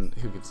 Okay, then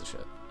who gives a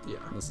shit? Yeah.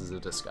 This is a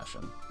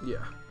discussion.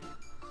 Yeah.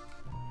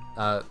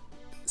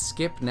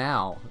 Skip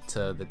now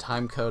to the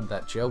time code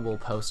that Joe will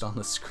post on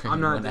the screen. I'm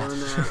not doing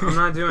that. I'm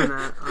not doing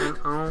that.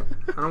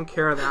 I don't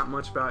care that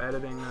much about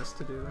editing this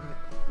to do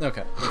that.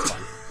 Okay, that's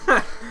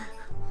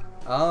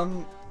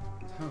fine.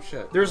 Oh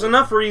shit. There's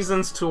enough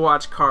reasons to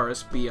watch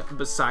Chorus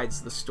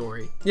besides the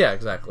story. Yeah,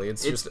 exactly.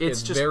 It's just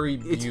very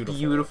beautiful. It's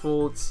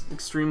beautiful. It's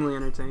extremely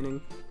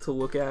entertaining to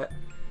look at.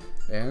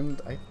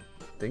 And I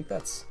think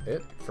that's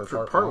it for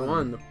part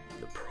 1.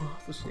 The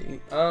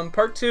prophecy.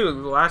 Part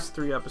 2, the last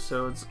 3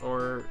 episodes,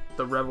 or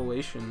the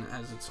revelation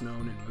as it's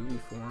known in movie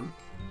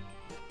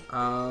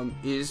form,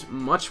 is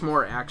much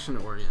more action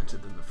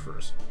oriented than the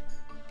first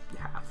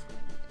half.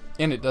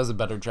 And it does a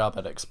better job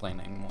at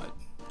explaining what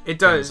it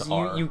does.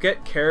 are. You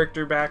get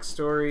character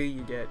backstory,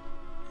 you get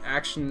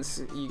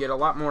actions, you get a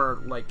lot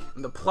more, like,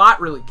 the plot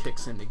really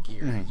kicks into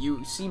gear. Mm-hmm.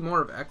 You see more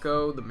of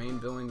Echo, the main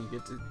villain, you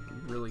get to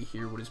really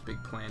hear what his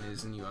big plan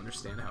is and you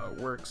understand how it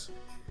works.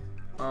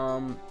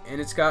 And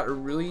it's got a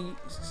really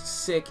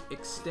sick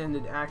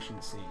extended action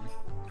scene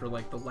for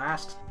like the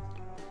last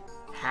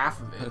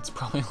half of it. It's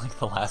probably like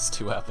the last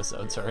 2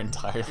 episodes are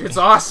entirely. It's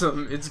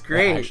awesome. It's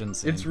great. Action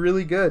scene. It's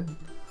really good.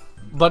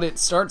 But it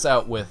starts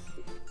out with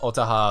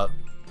Otaha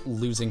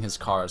losing his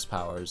Kara's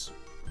powers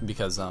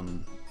because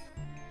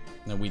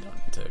no, we don't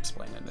need to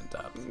explain it in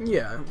depth.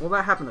 Yeah, well,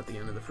 that happened at the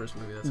end of the first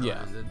movie. That's how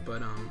Yeah. it ended.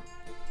 But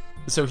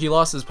so he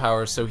lost his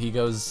powers, so he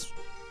goes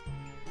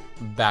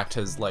back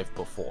to his life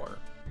before.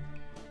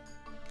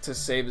 To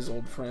save his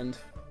old friend,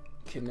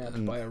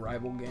 kidnapped by a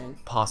rival gang.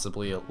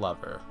 Possibly a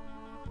lover.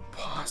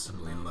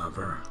 Possibly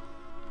lover.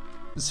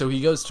 So he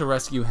goes to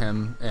rescue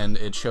him, and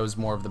it shows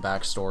more of the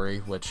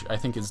backstory, which I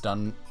think is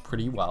done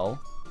pretty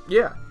well.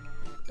 Yeah.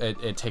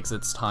 It takes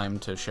its time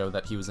to show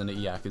that he was in a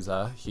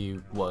Yakuza. He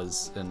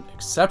was an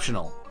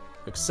exceptional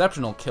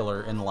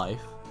killer in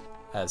life,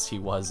 as he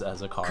was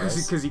as a Karas.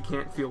 Because he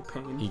can't feel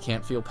pain. He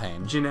can't feel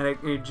pain.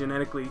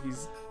 Genetically,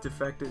 he's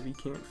defective. He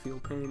can't feel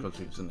pain. Because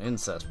he's an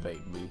incest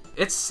baby.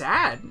 It's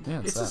sad.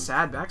 Yeah, it's a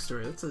sad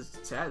backstory.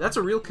 That's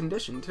a real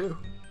condition too.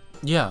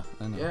 Yeah,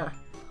 I know. Yeah.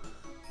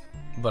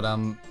 But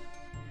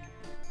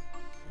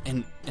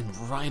and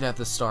right at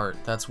the start,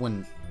 that's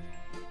when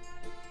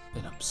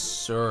an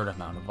absurd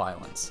amount of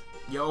violence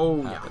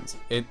happens.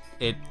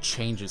 It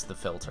changes the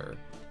filter.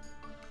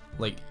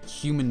 Like,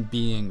 human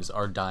beings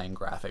are dying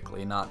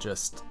graphically, not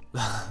just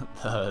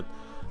the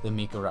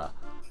Mikura.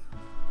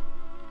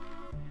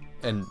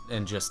 And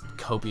just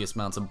copious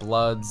amounts of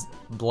bloods.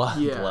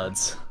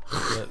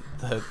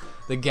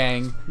 The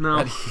gang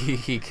that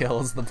he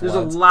kills, the bloods.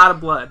 There's a lot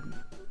of blood.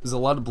 There's a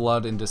lot of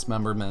blood and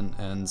dismemberment,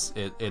 and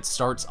it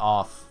starts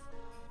off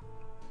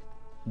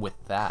with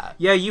that.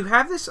 Yeah, you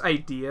have this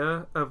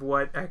idea of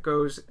what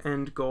Echo's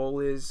end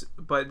goal is,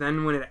 but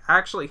then when it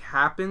actually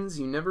happens,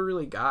 you never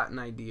really got an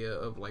idea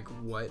of like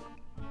what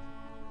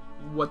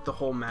the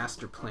whole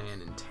master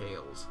plan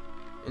entails.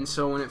 And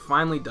so when it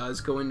finally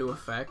does go into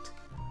effect,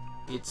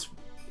 it's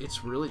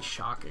really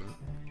shocking.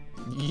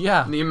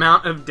 Yeah. The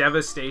amount of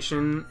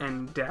devastation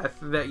and death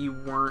that you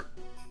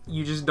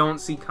just don't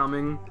see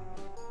coming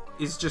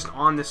is just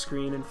on the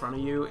screen in front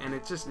of you, and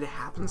it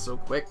happens so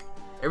quick.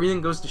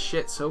 Everything goes to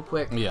shit so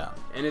quick. Yeah.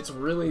 And it's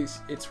really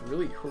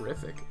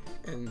horrific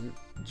and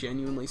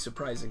genuinely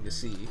surprising to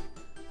see.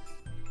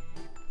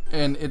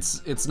 And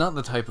it's not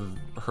the type of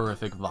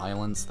horrific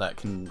violence that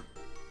can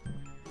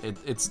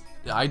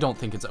I don't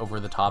think it's over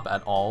the top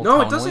at all.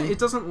 No, tonally. it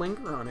doesn't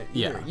linger on it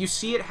either. Yeah. You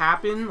see it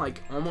happen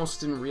like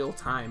almost in real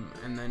time,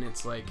 and then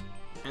it's like,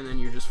 and then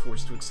you're just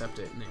forced to accept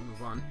it and then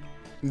move on.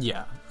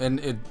 Yeah.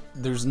 And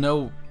there's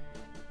no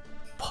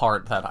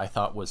part that I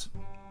thought was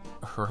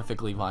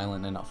horrifically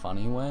violent in a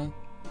funny way.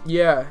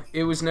 Yeah,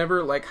 it was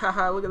never like,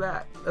 haha, look at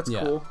that, that's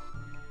Yeah. cool.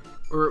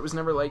 Or it was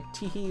never like,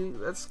 teehee,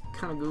 that's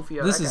kind of goofy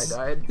how that guy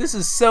died. This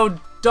is so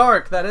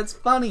dark that it's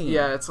funny.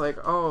 Yeah, it's like,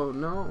 oh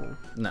no.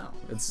 No,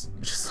 it's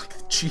just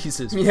like,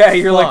 Jesus. Yeah,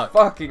 you're like,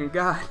 fuck. fucking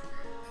God.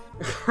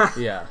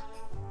 Yeah.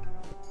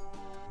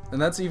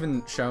 And that's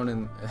even shown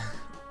in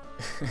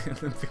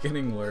the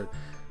beginning where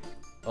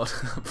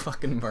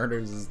fucking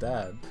murders his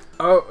dad.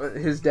 Oh,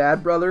 his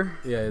dad brother?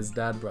 Yeah, his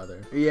dad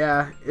brother.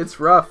 Yeah, it's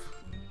rough.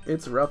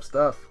 It's rough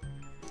stuff.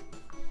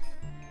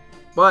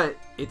 But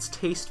it's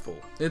tasteful.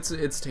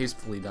 It's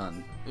tastefully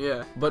done.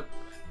 Yeah. But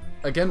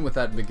again, with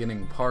that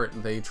beginning part,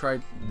 they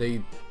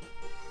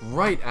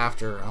right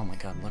after, oh my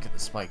god, look at the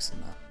spikes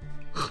in that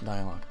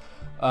dialogue.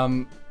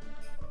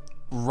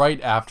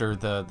 Right after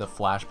the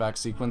flashback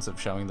sequence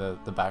of showing the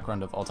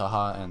background of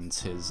Otaha and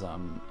his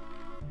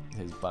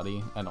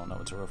buddy, I don't know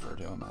what to refer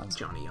to him as.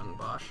 Johnny Young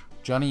Bosch.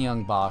 Johnny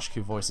Young Bosch,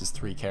 who voices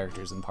 3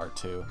 characters in part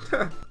 2.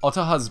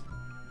 Otaha's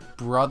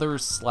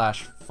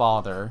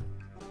brother/father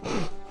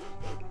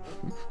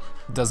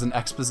does an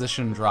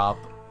exposition drop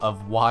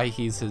of why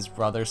he's his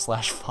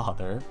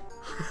brother/father.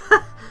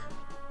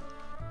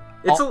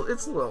 It's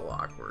a little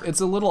awkward.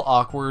 It's a little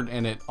awkward,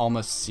 and it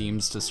almost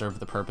seems to serve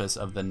the purpose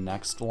of the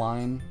next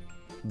line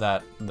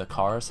that the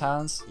chorus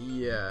has.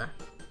 Yeah.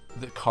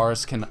 The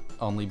chorus can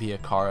only be a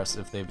chorus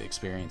if they've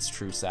experienced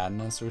true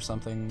sadness or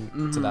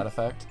something to that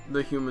effect.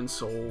 The human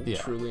soul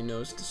Yeah. truly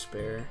knows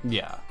despair.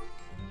 Yeah.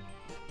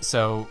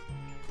 So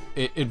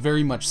it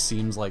very much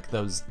seems like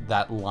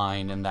that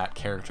line and that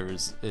character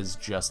is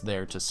just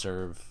there to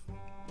serve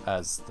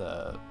as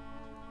the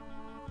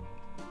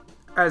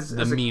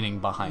meaning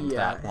behind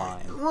that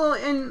line. Well,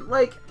 and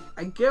like,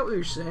 I get what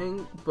you're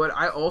saying, but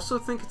I also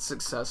think it's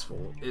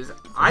successful. Really?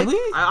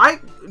 I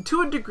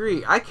to a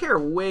degree, I care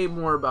way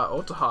more about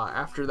Otaha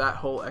after that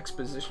whole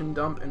exposition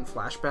dump and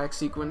flashback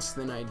sequence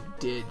than I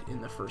did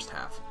in the first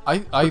half.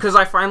 Because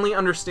I finally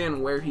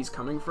understand where he's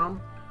coming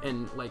from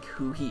and like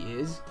who he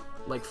is,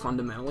 like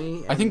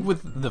fundamentally. I think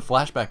with the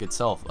flashback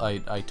itself,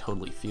 I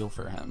totally feel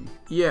for him.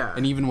 Yeah.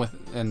 And even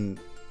and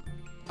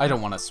I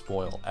don't want to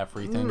spoil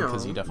everything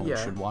because you definitely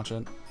should watch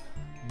it.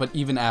 But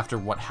even after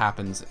what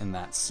happens in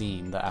that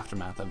scene, the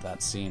aftermath of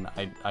that scene,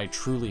 I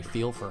truly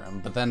feel for him.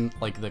 But then,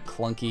 like, the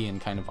clunky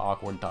and kind of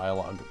awkward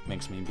dialogue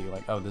makes me be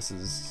like, oh,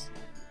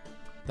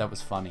 that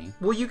was funny.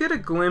 Well, you get a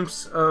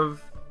glimpse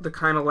of the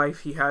kind of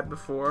life he had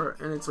before,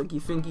 and it's like you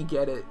think you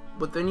get it,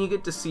 but then you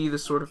get to see the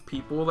sort of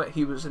people that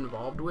he was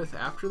involved with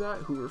after that,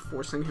 who were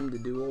forcing him to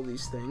do all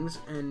these things,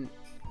 and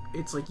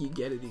it's like you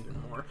get it even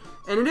more.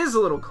 And it is a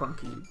little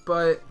clunky,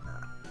 but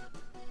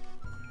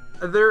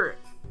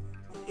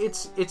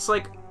it's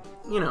like,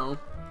 you know,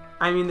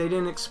 I mean, they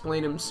didn't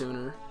explain him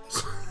sooner,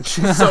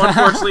 so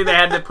unfortunately they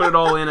had to put it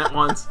all in at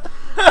once.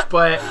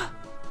 But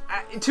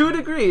to a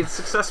degree, it's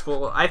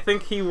successful. I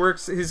think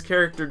his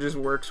character just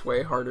works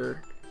way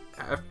harder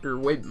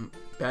way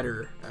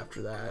better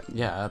after that.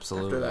 Yeah,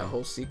 absolutely. After that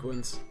whole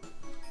sequence.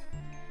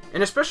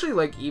 And especially,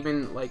 like,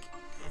 even, like,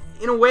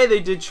 in a way they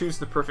did choose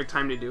the perfect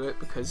time to do it,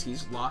 because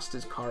he's lost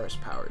his Chorus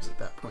powers at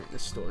that point in the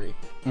story.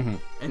 Mm-hmm.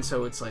 And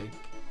so it's like,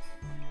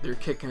 they're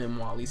kicking him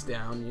while he's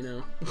down, you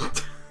know?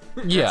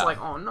 Yeah. It's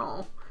like, oh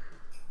no.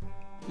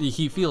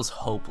 He feels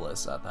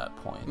hopeless at that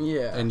point.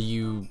 Yeah. And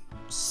you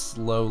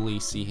slowly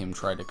see him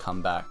try to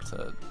come back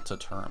to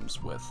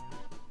terms with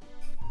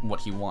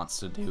what he wants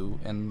to do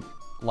in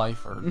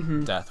life or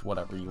death,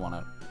 whatever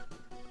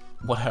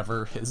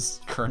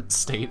his current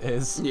state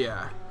is.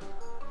 Yeah.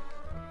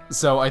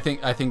 So I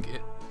think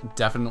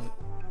definitely,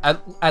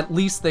 at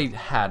least they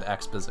had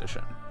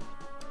exposition.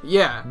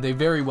 Yeah. They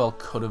very well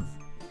could have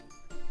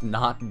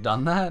not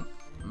done that,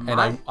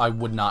 and I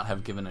would not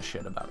have given a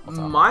shit about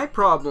Otaha. My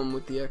problem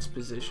with the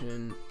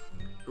exposition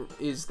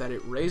is that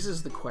it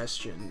raises the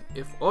question,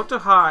 if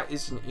Otaha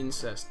is an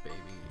incest baby,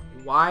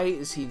 why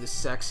is he the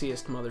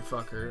sexiest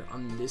motherfucker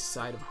on this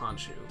side of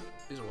Honshu,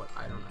 is what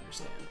I don't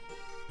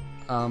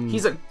understand.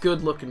 He's a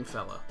good-looking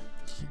fella.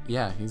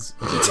 Yeah, he's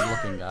a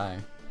good-looking guy.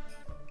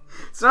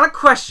 It's not a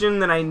question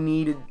that I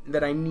need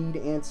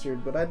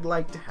answered, but I'd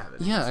like to have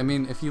it. Yeah, I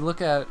mean, if you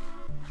look at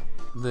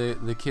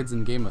the kids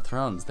in Game of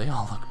Thrones, they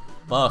all look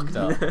fucked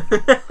up.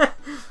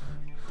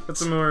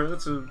 That's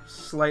a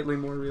slightly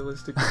more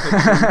realistic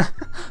depiction.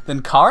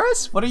 Than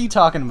Karis? What are you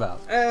talking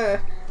about?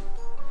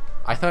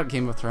 I thought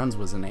Game of Thrones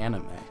was an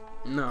anime.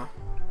 No.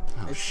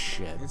 Oh,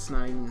 shit. It's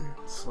not even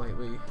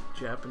slightly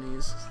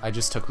Japanese. I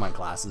just took my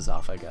glasses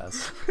off, I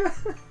guess.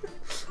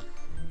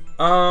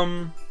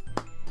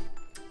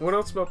 What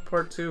else about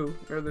part 2?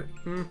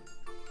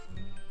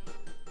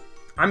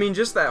 I mean,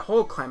 just that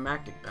whole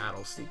climactic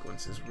battle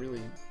sequence is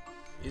really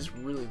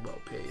well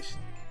paced.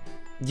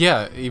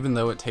 Yeah, even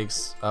though it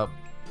takes up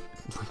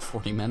like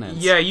 40 minutes.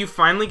 Yeah, you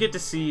finally get to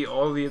see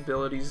all the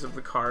abilities of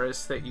the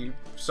Karis that you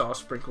saw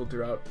sprinkled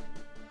throughout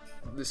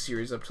the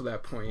series up to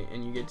that point,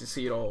 and you get to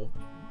see it all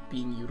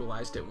being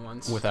utilized at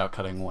once without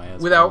cutting away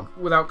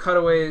without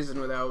cutaways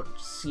and without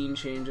scene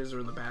changes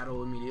or the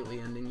battle immediately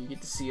ending. You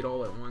get to see it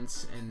all at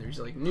once, and there's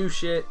like new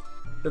shit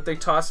that they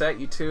toss at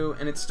you too,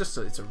 and it's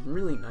a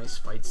really nice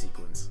fight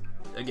sequence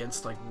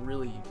against like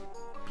really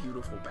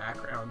beautiful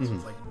backgrounds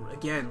with like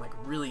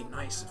really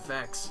nice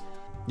effects.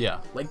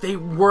 Yeah, like they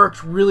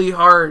worked really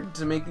hard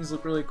to make these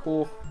look really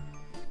cool.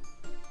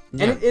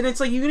 Yeah. And it's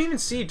like you can even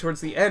see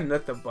towards the end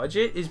that the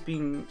budget is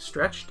being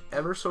stretched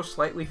ever so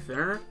slightly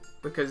thinner,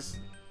 because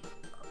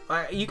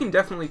you can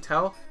definitely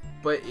tell,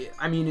 but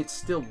it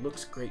still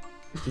looks great.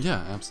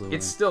 Yeah, absolutely.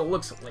 It still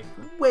looks like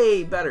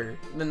way better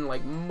than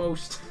like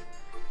most.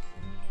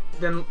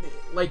 Then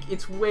like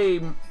it's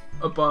way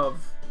above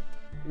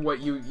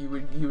what you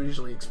would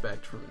usually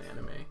expect from an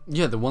anime.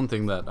 Yeah, the one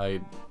thing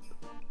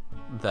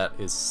that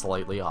is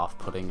slightly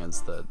off-putting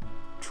is the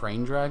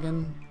train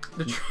dragon.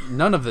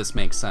 None of this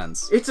makes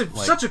sense. It's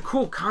such a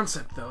cool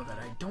concept though that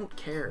I don't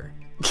care.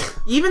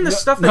 Even the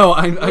stuff that... No,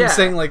 I'm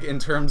saying like in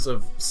terms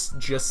of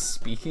just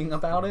speaking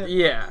about it.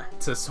 Yeah.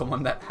 To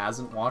someone that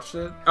hasn't watched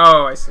it.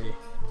 Oh, I see.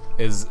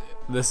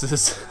 This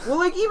is well,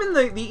 like even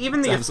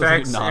the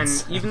effects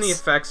nonsense. and even the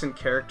effects and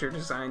character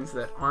designs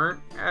that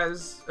aren't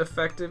as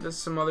effective as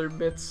some other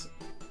bits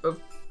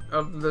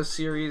of the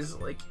series,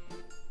 like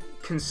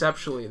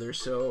conceptually they're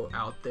so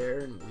out there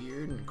and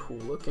weird and cool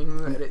looking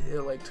that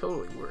it like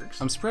totally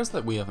works. I'm surprised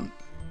that we haven't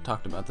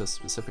talked about this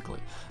specifically.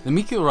 The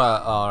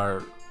Mikura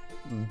are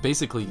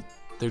basically,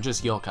 they're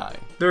just yokai.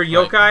 They're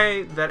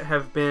yokai that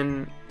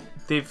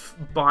they've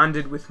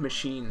bonded with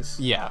machines.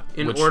 Yeah.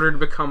 In order to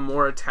become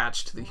more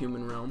attached to the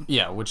human realm.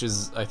 Yeah, which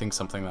is, I think,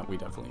 something that we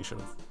definitely should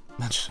have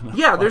mentioned.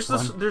 Yeah, there's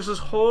this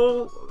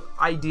whole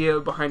idea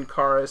behind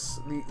Karis.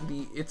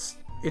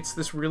 It's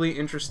this really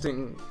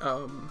interesting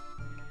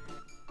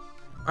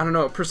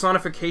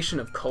personification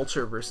of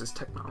culture versus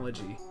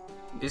technology.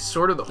 Is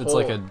sort of the whole... It's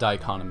like a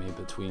dichotomy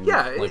between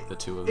the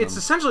two of them. It's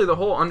essentially the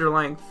whole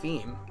underlying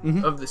theme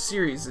of the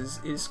series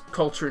is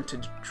culture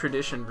and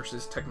tradition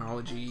versus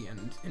technology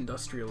and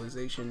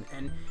industrialization,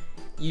 and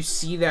you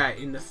see that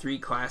in the three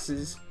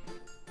classes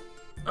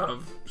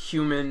of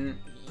human,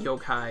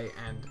 yokai,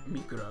 and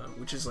Mikura,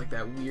 which is like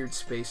that weird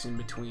space in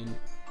between,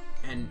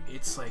 and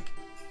it's like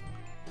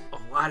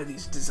a lot of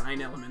these design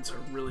elements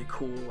are really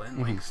cool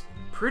and like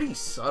pretty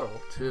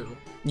subtle too.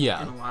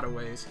 Yeah. In a lot of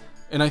ways.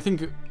 And I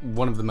think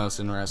one of the most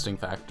interesting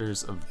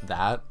factors of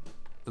that,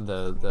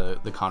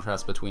 the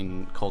contrast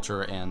between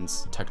culture and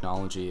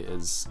technology,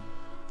 is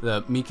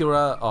the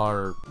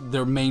Mikura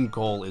their main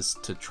goal is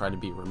to try to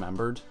be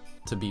remembered,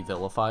 to be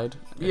vilified.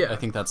 Yeah. I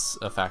think that's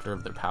a factor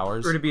of their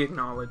powers. Or to be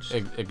acknowledged.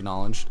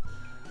 Acknowledged.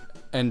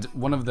 And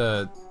one of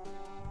the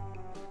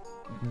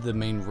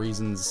main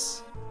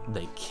reasons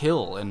they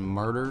kill and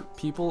murder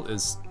people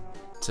is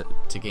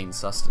to gain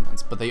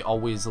sustenance, but they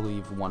always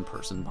leave one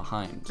person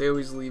behind. They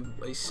always leave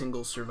a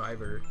single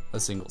survivor.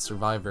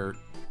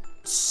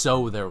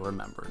 So they're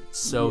remembered.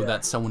 So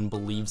that someone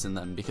believes in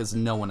them, because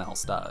no one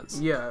else does.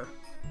 Yeah.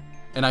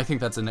 And I think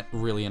that's a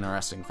really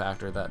interesting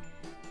factor that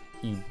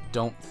you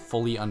don't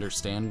fully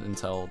understand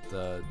until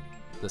the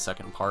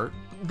second part.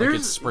 Like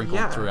it's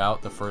sprinkled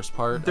throughout the first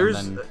part. There's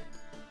and then...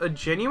 a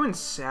genuine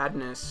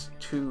sadness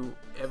to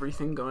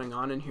everything going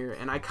on in here,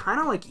 and I kind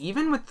of like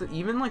even the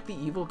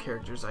evil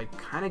characters, I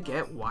kind of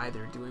get why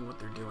they're doing what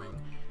they're doing.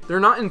 They're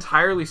not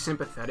entirely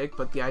sympathetic,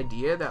 but the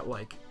idea that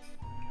like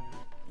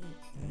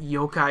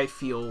yokai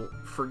feel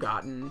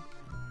forgotten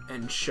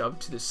and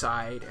shoved to the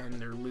side and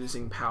they're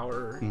losing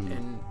power,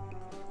 and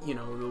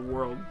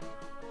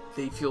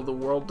they feel the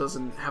world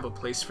doesn't have a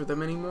place for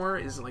them anymore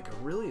is like a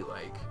really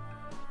like,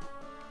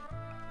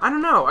 I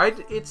don't know,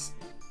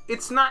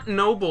 it's not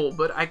noble,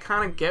 but I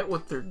kind of get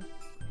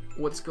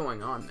what's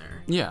going on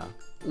there. Yeah.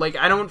 Like,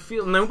 I don't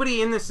feel...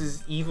 Nobody in this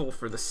is evil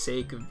for the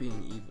sake of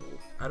being evil.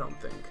 I don't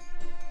think.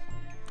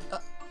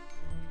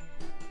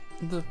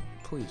 The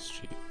police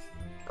chief.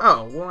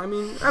 Oh, well, I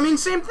mean,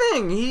 same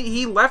thing.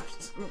 He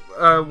left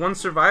one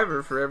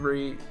survivor for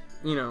every,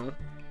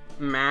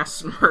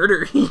 mass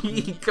murder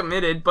he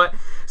committed. But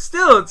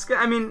still, it's...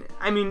 I mean,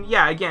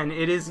 yeah, again,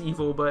 it is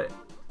evil, but,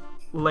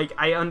 like,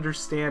 I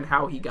understand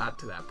how he got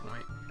to that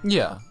point.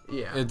 Yeah.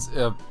 Yeah. It's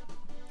a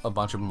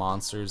bunch of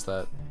monsters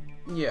that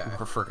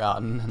were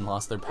forgotten and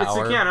lost their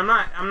power. It's, again,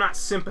 I'm not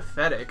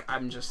sympathetic.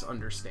 I'm just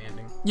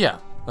understanding. Yeah,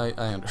 I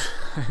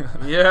understand.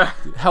 Yeah.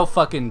 How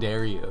fucking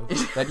dare you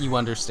that you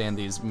understand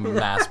these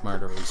mass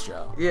murderers,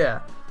 Joe?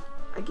 Yeah.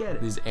 I get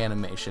it. These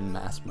animation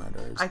mass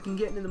murderers. I can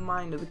get into the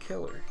mind of the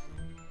killer.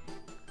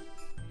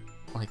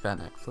 Like that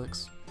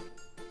Netflix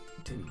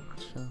Didn't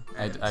watch show?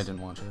 I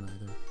didn't watch it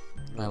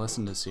either. I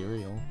listened to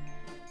Serial.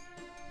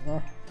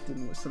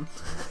 Didn't listen.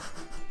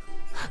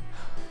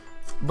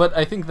 But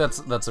I think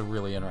that's a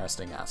really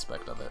interesting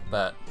aspect of it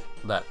that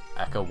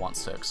Echo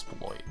wants to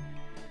exploit.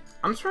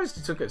 I'm surprised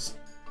it took us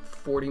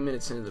 40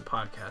 minutes into the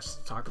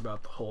podcast to talk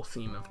about the whole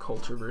theme of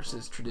culture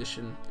versus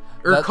tradition,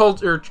 or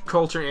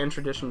culture and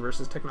tradition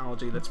versus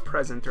technology that's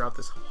present throughout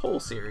this whole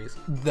series.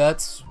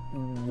 That's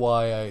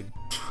why I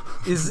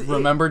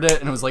remembered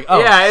it and was like, oh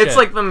yeah, shit. It's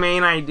like the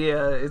main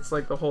idea. It's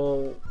like the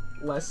whole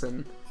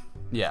lesson.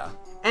 Yeah.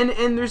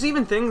 And there's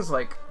even things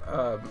like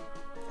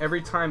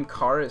every time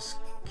Karis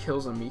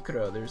kills a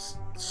Mikuro, there's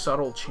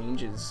subtle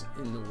changes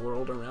in the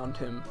world around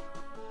him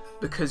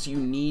because you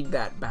need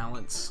that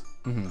balance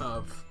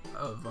of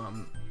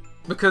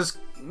because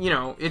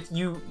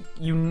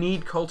you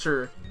need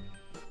culture,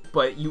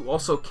 but you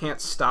also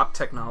can't stop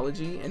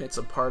technology, and it's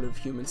a part of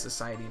human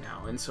society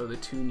now, and so the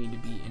two need to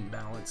be in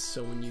balance.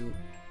 So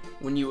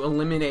when you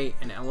eliminate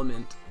an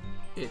element,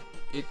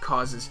 it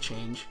causes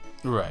change.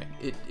 Right.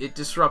 It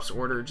disrupts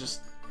order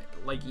just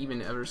like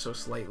even ever so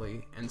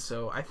slightly. And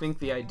so I think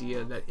the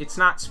idea that it's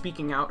not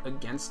speaking out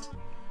against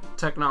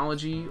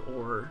technology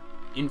or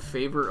in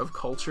favor of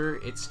culture,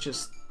 it's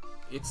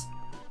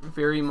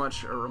very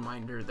much a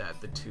reminder that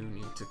the two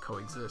need to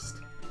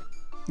coexist.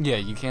 Yeah,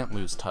 you can't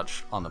lose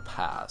touch on the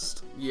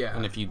past. Yeah.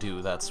 And if you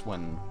do, that's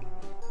when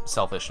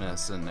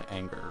selfishness and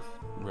anger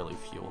really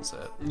fuels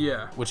it.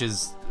 Yeah. Which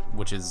is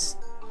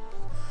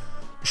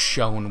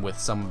shown with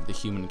some of the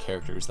human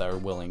characters that are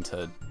willing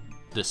to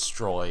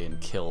destroy and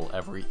kill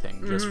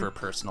everything just for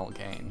personal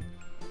gain.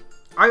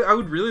 I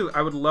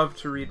would love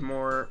to read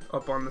more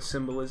up on the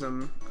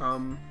symbolism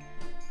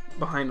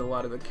behind a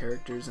lot of the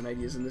characters and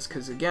ideas in this,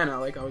 because again, I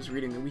was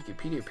reading the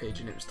Wikipedia page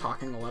and it was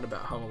talking a lot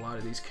about how a lot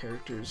of these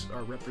characters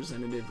are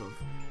representative of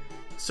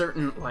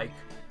certain like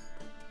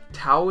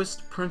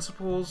Taoist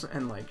principles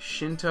and like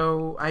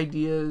Shinto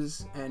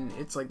ideas, and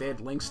it's like they had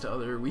links to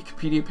other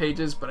Wikipedia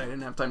pages, but I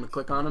didn't have time to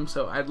click on them,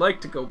 so I'd like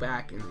to go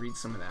back and read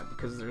some of that,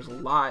 because there's a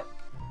lot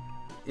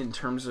in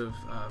terms of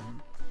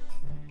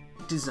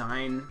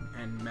design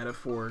and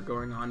metaphor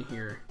going on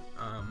here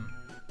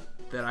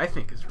that I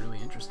think is really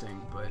interesting,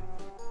 but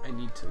I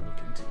need to look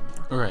into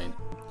more. Right.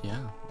 Yeah.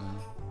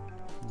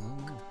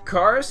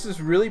 Karis is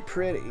really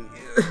pretty.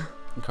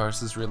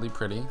 Karis is really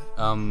pretty.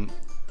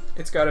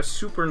 It's got a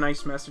super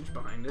nice message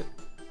behind it.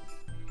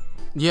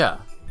 Yeah.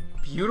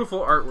 Beautiful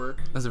artwork.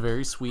 That's a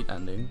very sweet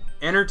ending.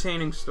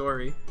 Entertaining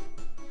story.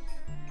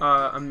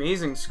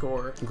 Amazing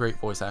score. Great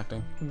voice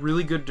acting.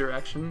 Really good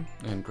direction.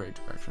 And great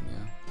direction,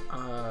 yeah.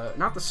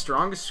 Not the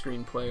strongest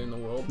screenplay in the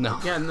world. No.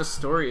 Again, the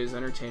story is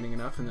entertaining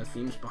enough, and the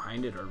themes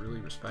behind it are really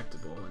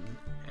respectable and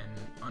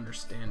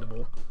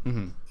understandable.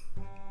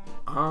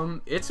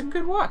 It's a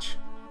good watch.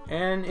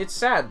 And it's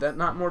sad that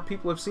not more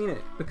people have seen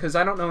it, because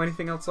I don't know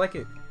anything else like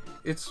it.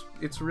 It's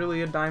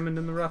really a diamond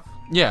in the rough.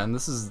 Yeah, and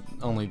this is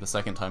only the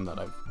second time that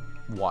I've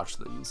watched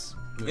these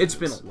movies. It's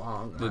been a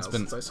long while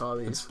since I saw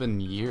these. It's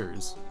been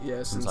years.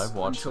 Yeah, since I've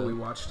watched until it. we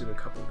watched it a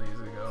couple days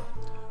ago.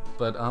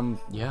 But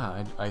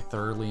yeah, I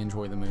thoroughly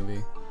enjoy the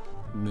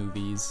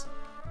movies,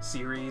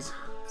 series.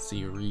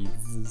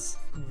 It's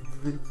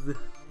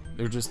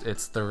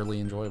thoroughly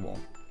enjoyable.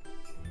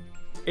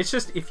 It's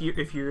just if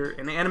you're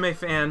an anime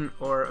fan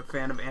or a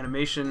fan of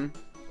animation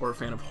or a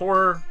fan of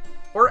horror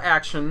or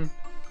action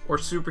or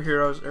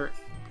superheroes or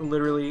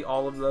literally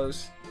all of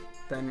those,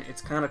 then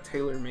it's kind of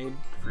tailor-made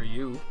for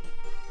you.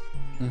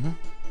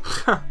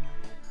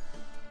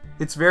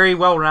 It's very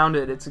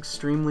well-rounded. It's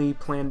extremely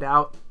planned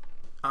out.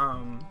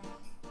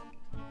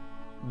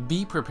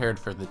 Be prepared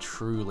for the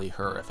truly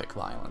horrific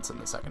violence in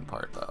the second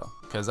part, though,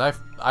 because I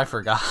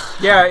forgot.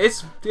 Yeah,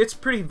 it's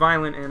pretty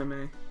violent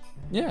anime.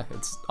 Yeah,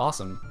 it's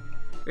awesome.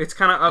 It's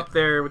kind of up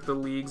there with the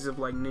leagues of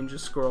like Ninja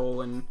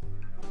Scroll and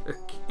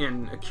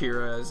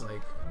Akira as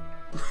like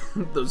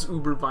those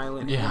uber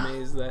violent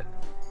animes that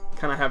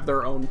kind of have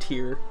their own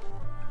tier.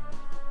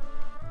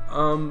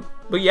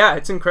 But yeah,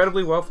 it's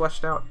incredibly well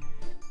fleshed out.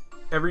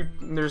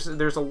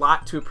 There's a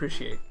lot to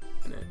appreciate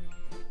in it.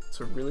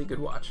 It's a really good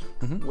watch.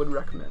 Would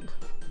recommend.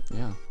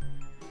 Yeah.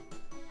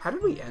 How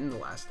did we end the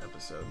last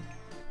episode?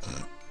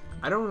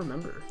 I don't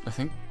remember.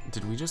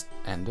 Did we just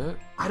end it?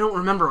 I don't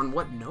remember on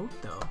what note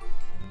though.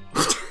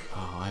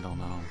 Oh, I don't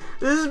know.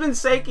 This has been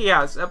Saeki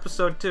House,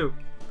 episode 2.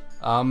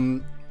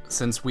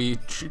 Since we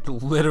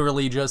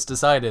literally just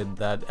decided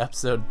that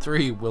episode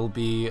 3 will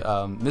be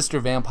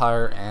Mr.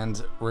 Vampire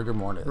and Rigor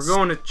Mortis. We're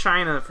going to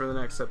China for the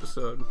next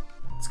episode.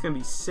 It's gonna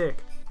be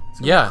sick. It's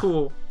gonna be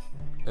cool.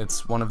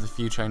 It's one of the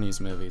few Chinese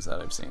movies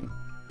that I've seen.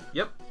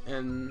 Yep,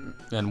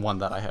 and one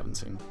that I haven't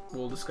seen.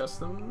 We'll discuss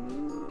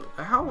them.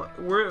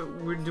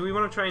 Do we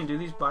want to try and do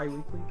these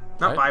bi-weekly?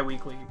 Not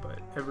bi-weekly, but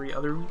every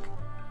other week.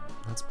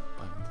 That's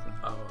bi-weekly.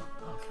 Oh,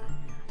 okay.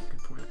 Yeah,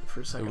 good point.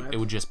 For a second, it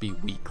would just be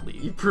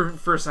weekly.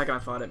 For a second, I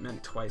thought it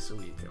meant twice a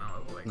week, and I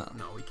was like,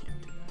 no, we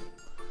can't do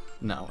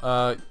that.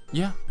 No.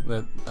 Yeah.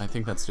 I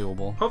think that's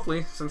doable.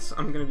 Hopefully, since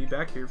I'm gonna be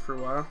back here for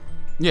a while.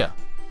 Yeah.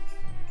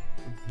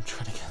 I'm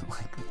trying to get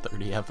like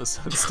 30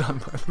 episodes done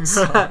by the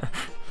summer.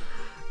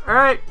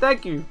 Alright,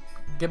 thank you.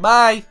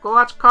 Goodbye. Go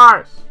watch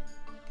Cars.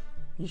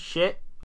 You shit.